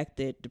about the fact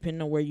that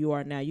depending on where you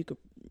are now, you could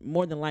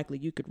more than likely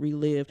you could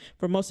relive.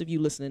 For most of you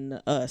listening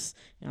to us,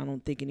 I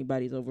don't think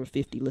anybody's over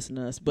 50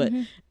 listening to us, but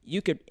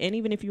you could, and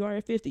even if you are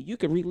at 50, you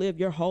could relive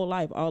your whole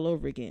life all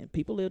over again.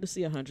 People live to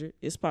see 100.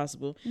 It's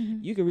possible.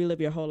 You could relive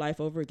your whole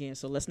life over again.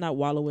 So let's not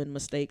wallow in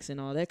mistakes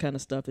and all that kind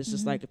of stuff. It's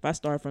just like, if I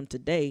start from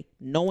today,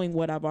 knowing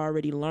what I've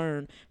already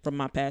learned from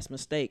my past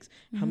mistakes,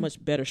 how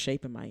much better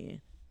shape am I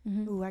in?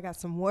 Ooh, I got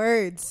some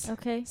words.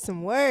 Okay.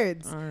 Some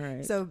words. All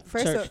right. So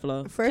first, Church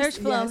flow. Church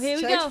flow. Here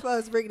we go. Church flow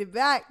is bringing it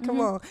back.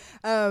 Come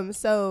on.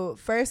 So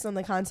first, on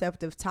the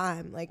concept of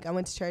time, like, I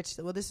went to church.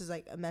 Well, this is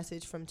like a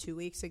message from 2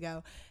 weeks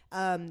ago.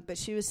 But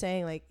she was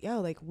saying, like,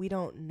 yo, like, we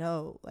don't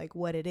know like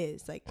what it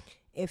is. Like,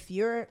 if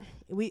your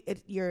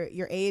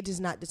age is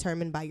not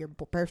determined by your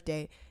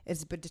birthday,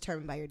 it's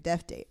determined by your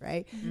death date,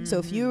 right? So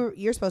if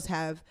you're supposed to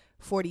have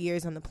 40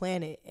 years on the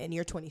planet and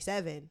you're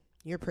 27,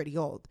 you're pretty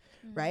old,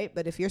 right?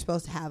 But if you're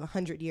supposed to have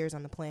 100 years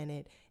on the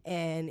planet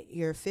and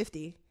you're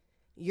 50,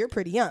 you're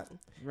pretty young,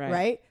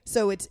 right?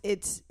 So it's,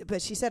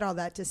 but she said all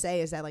that to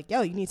say is that, like,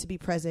 yo, you need to be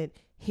present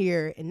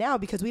here and now,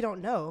 because we don't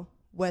know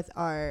what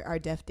our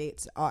death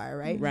dates are,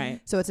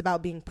 right? So it's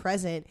about being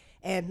present.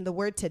 And the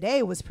word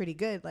today was pretty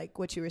good. Like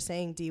what you were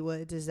saying, D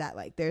Woods, is that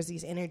like there's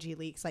these energy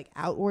leaks like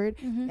outward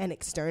and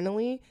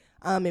externally.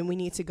 And we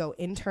need to go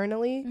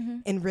internally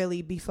and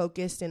really be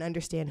focused and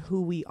understand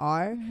who we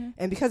are.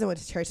 And because I went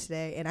to church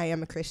today and I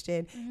am a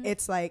Christian,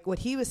 it's like what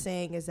he was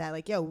saying is that,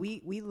 like, yo,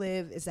 we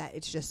live is that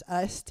it's just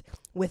us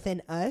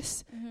within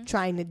us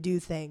trying to do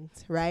things,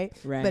 right?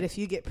 But if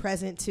you get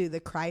present to the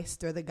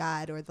Christ or the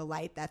God or the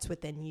light that's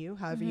within you,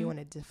 however you want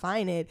to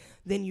define it,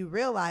 then you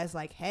realize,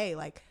 like, hey,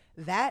 like,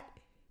 that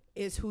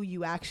is who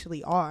you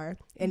actually are.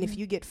 And if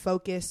you get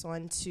focused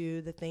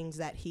onto the things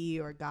that he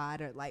or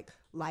God or like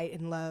light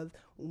and love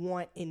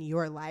want in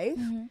your life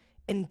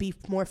and be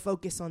more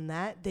focused on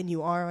that than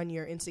you are on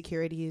your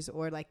insecurities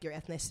or like your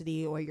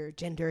ethnicity or your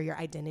gender, your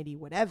identity,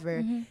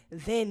 whatever,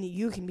 then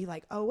you can be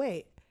like, oh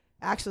wait,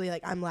 actually,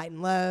 like, I'm light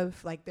and love.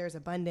 Like, there's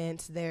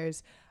abundance.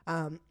 There's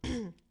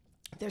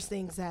there's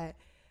things that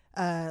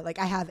like,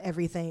 I have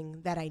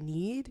everything that I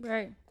need.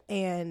 Right.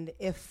 And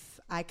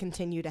if I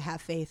continue to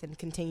have faith and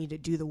continue to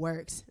do the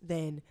works,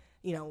 then,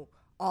 you know,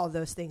 all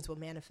those things will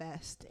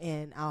manifest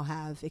and I'll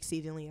have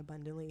exceedingly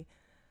abundantly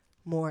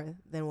more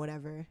than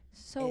whatever.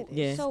 So,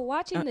 so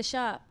watching The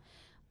Shop,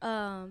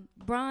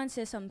 Bron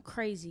said something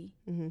crazy.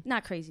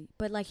 Not crazy,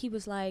 but like he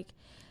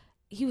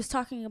was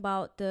talking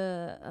about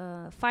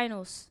the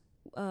finals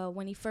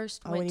when he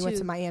first went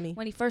to Miami.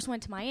 When he first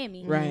went to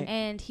Miami. Right.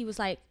 And he was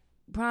like,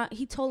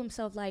 he told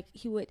himself like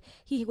he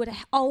would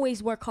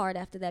always work hard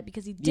after that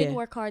because he didn't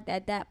work hard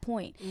at that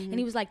point. And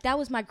he was like, that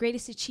was my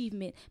greatest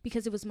achievement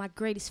because it was my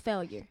greatest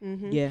failure.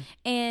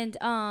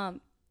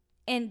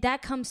 And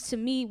that comes to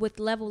me with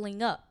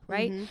leveling up,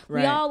 right?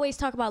 We always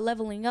talk about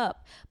leveling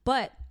up,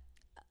 but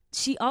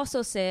she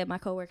also said, my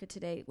coworker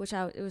today,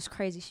 it was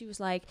crazy. She was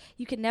like,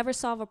 you can never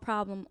solve a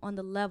problem on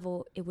the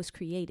level it was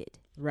created.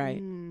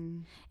 Right.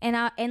 And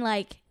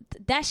like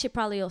that shit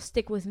probably will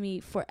stick with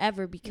me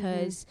forever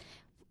because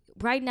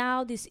right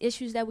now, these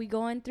issues that we're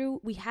going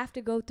through, we have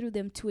to go through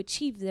them to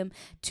achieve them,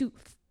 to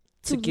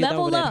get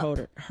level over up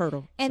that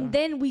hurdle. and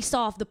then we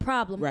solve the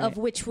problem Right. of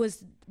which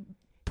was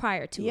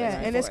prior to Yeah,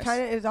 us. and it's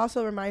kind of, it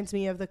also reminds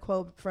me of the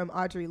quote from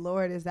Audre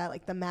Lorde, is that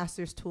like the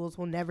master's tools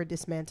will never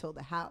dismantle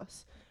the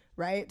house,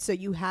 right? So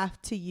you have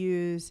to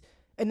use,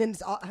 and then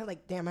it's all, I'm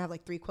like, damn, I have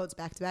like 3 quotes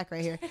back to back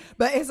right here.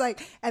 But it's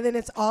like, and then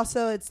it's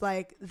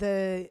like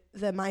the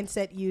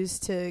mindset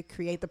used to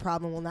create the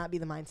problem will not be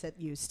the mindset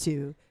used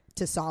to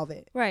solve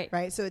it.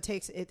 Right. So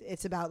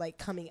it's about like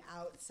coming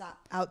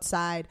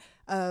outside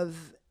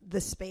of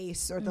the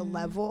space or the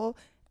level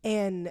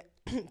and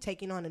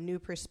taking on a new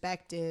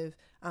perspective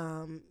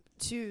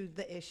to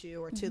the issue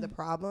or to the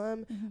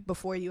problem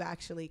before you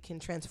actually can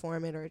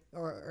transform it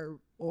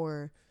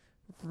or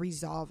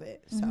resolve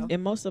it. So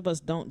And most of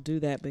us don't do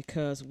that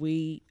because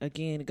we,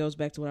 again, it goes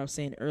back to what I was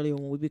saying earlier,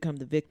 when we become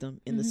the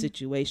victim in the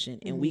situation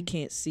and we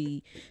can't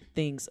see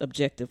things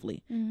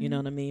objectively, you know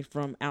what I mean,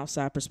 from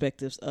outside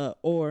perspectives,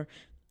 or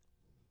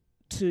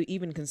to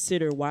even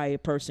consider why a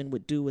person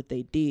would do what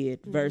they did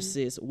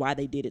versus why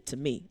they did it to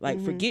me. Like,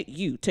 forget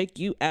you, take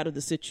you out of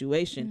the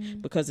situation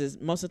because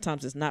most of the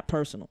times it's not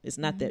personal. It's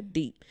not that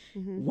deep.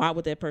 Why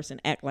would that person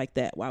act like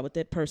that? Why would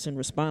that person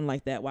respond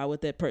like that? Why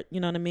would that you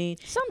know what I mean?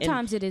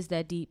 Sometimes it is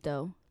that deep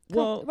though.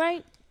 Well,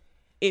 right?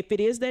 If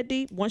it is that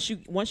deep, once you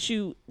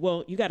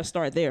you got to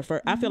start there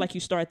first. I feel like you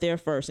start there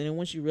first, and then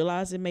once you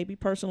realize it may be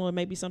personal, it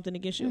may be something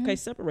against you. Okay,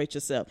 separate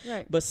yourself.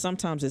 Right. But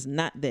sometimes it's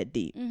not that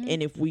deep,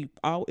 and if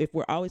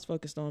we're always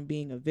focused on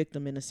being a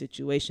victim in a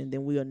situation,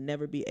 then we'll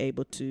never be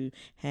able to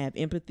have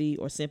empathy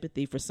or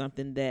sympathy for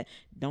something that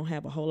don't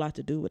have a whole lot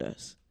to do with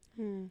us.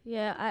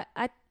 Yeah,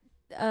 I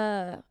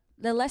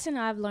the lesson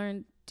I've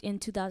learned in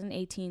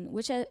 2018,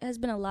 which has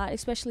been a lot,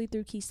 especially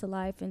through Keys to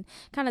Life and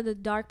kind of the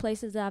dark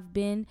places that I've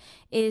been,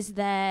 is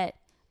that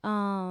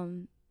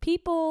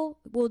people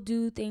will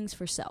do things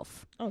for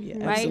self. Oh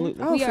yeah, right?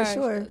 absolutely. Oh, We for are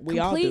sure. We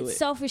all do it.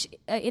 selfish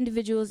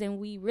individuals, and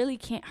we really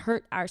can't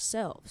hurt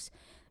ourselves.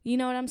 You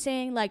know what I'm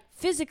saying? Like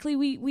physically,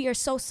 we are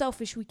so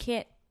selfish we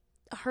can't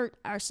hurt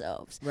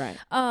ourselves. Right.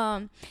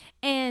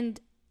 And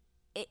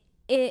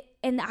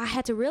and I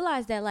had to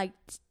realize that like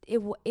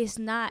it's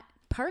not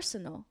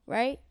personal,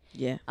 right?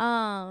 Yeah.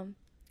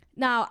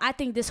 Now I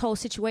think this whole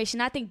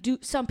situation, I think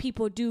some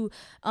people do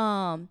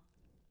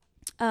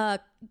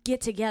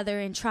get together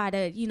and try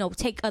to,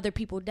 take other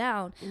people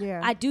down. Yeah.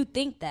 I do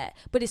think that,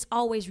 but it's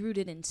always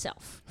rooted in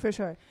self. For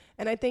sure.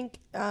 And I think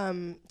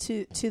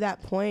to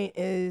that point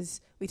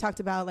is we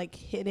talked about like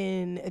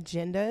hidden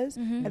agendas.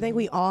 I think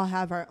we all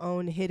have our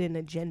own hidden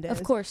agendas.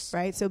 Of course.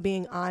 Right? So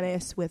being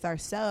honest with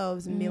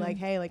ourselves and be like,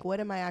 hey, like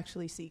what am I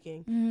actually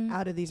seeking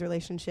out of these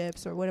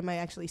relationships, or what am I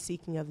actually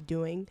seeking of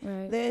doing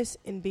this,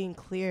 and being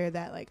clear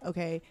that like,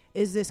 okay,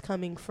 is this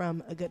coming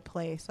from a good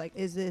place? Like,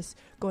 is this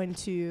going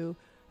to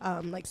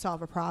like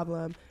solve a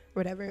problem or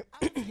whatever?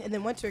 And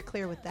then once you're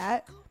clear with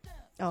that,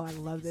 oh, I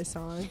love this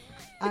song.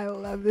 I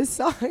love this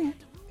song.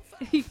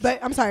 But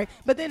I'm sorry.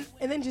 But then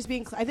just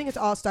being, I think it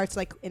all starts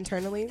like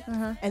internally.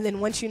 And then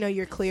once you know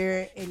you're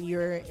clear and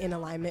you're in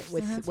alignment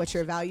with what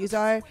your values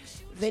are,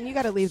 then you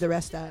got to leave the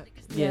rest up.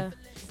 Yeah.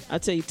 I'll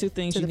tell you 2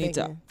 things you need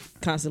finger. to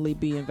constantly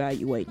be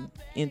evaluating: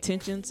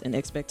 intentions and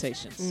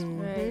expectations.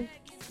 Right.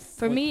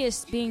 For me,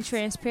 it's being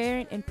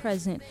transparent and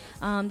present.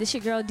 This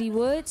your girl D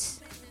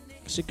Woods.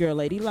 It's your girl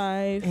Lady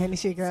Live. And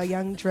it's your girl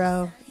Young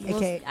Dro,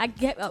 aka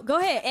Go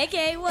ahead,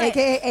 aka what?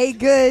 aka A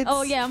Goods.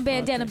 Oh yeah, I'm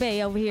Bandana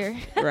Bay over here.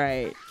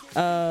 Right.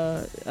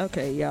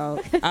 Okay,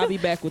 y'all. I'll be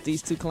back with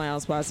these 2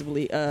 clowns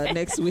possibly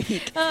next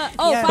week.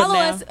 Follow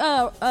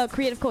us.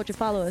 Creative Culture.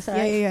 Follow us. All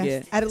right?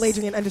 Yeah. At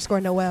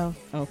Adelaidrian_Noel.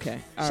 Okay.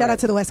 Shout out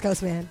to the West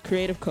Coast, man.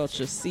 Creative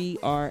Culture,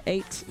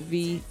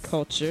 CR8V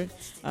Culture.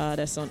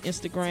 That's on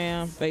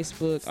Instagram,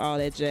 Facebook, all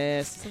that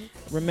jazz.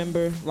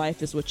 Remember,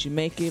 life is what you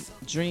make it.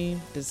 Dream,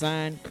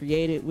 design,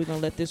 create it. We're gonna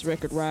let this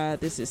record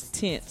ride. This is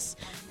Tense,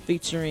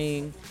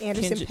 featuring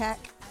Anderson Kendrick. .Paak.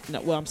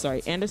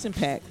 Anderson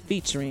 .Paak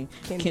featuring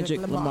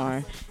Kendrick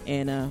Lamar.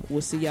 And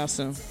we'll see y'all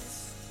soon.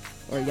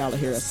 Or y'all will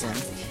hear us soon.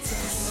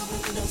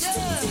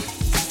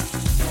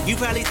 You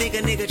probably think a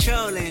nigga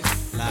trolling,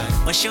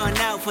 or showing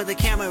out for the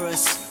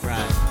cameras. Right.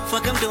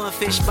 Fuck, I'm doing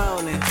fish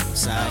bowling.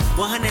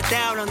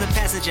 100,000 on the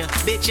passenger.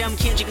 Bitch, I'm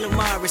Kendrick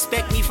Lamar.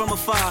 Respect me from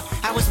afar.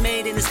 I was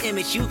made in this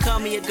image. You call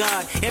me a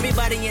god.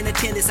 Everybody in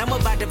attendance. I'm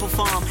about to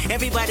perform.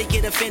 Everybody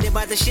get offended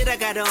by the shit I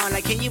got on.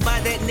 Like, can you buy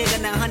that nigga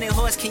 900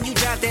 horse? Can you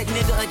drive that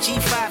nigga a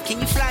G5?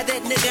 Can you fly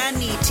that nigga? I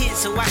need 10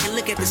 so I can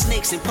look at the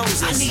snakes and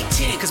poses. I need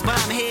 10 cause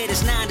bomb head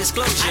is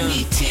non-disclosure. I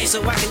need 10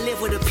 so I can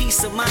live with a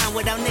peace of mind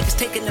without niggas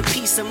taking a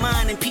piece of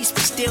mine and peace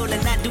be still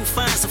and not do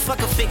fine. So fuck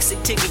a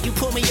fix-it ticket. You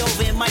pull me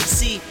over and might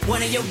see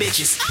one of your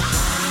bitches.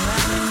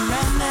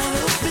 Round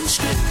that open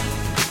strip.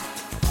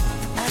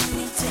 I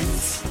need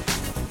tents.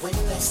 When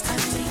best I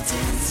need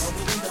tents.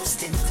 Window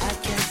stint. I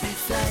can't be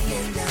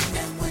flying down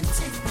that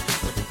 110.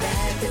 With the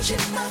bad bitch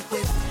in my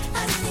whip.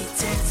 I need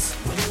tents.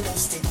 Window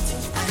stint.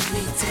 I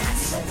need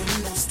tents.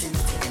 Window stint.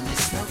 And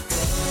it's no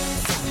good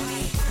for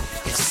me.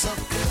 It's so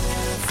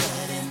good for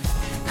them.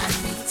 I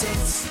need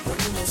tents.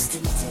 Window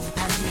stint.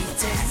 I need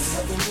tents.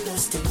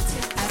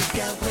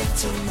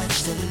 too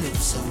much to lose,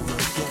 so roll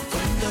your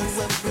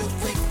window up real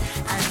quick.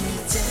 I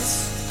need this.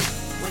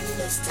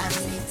 I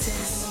need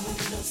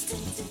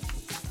this.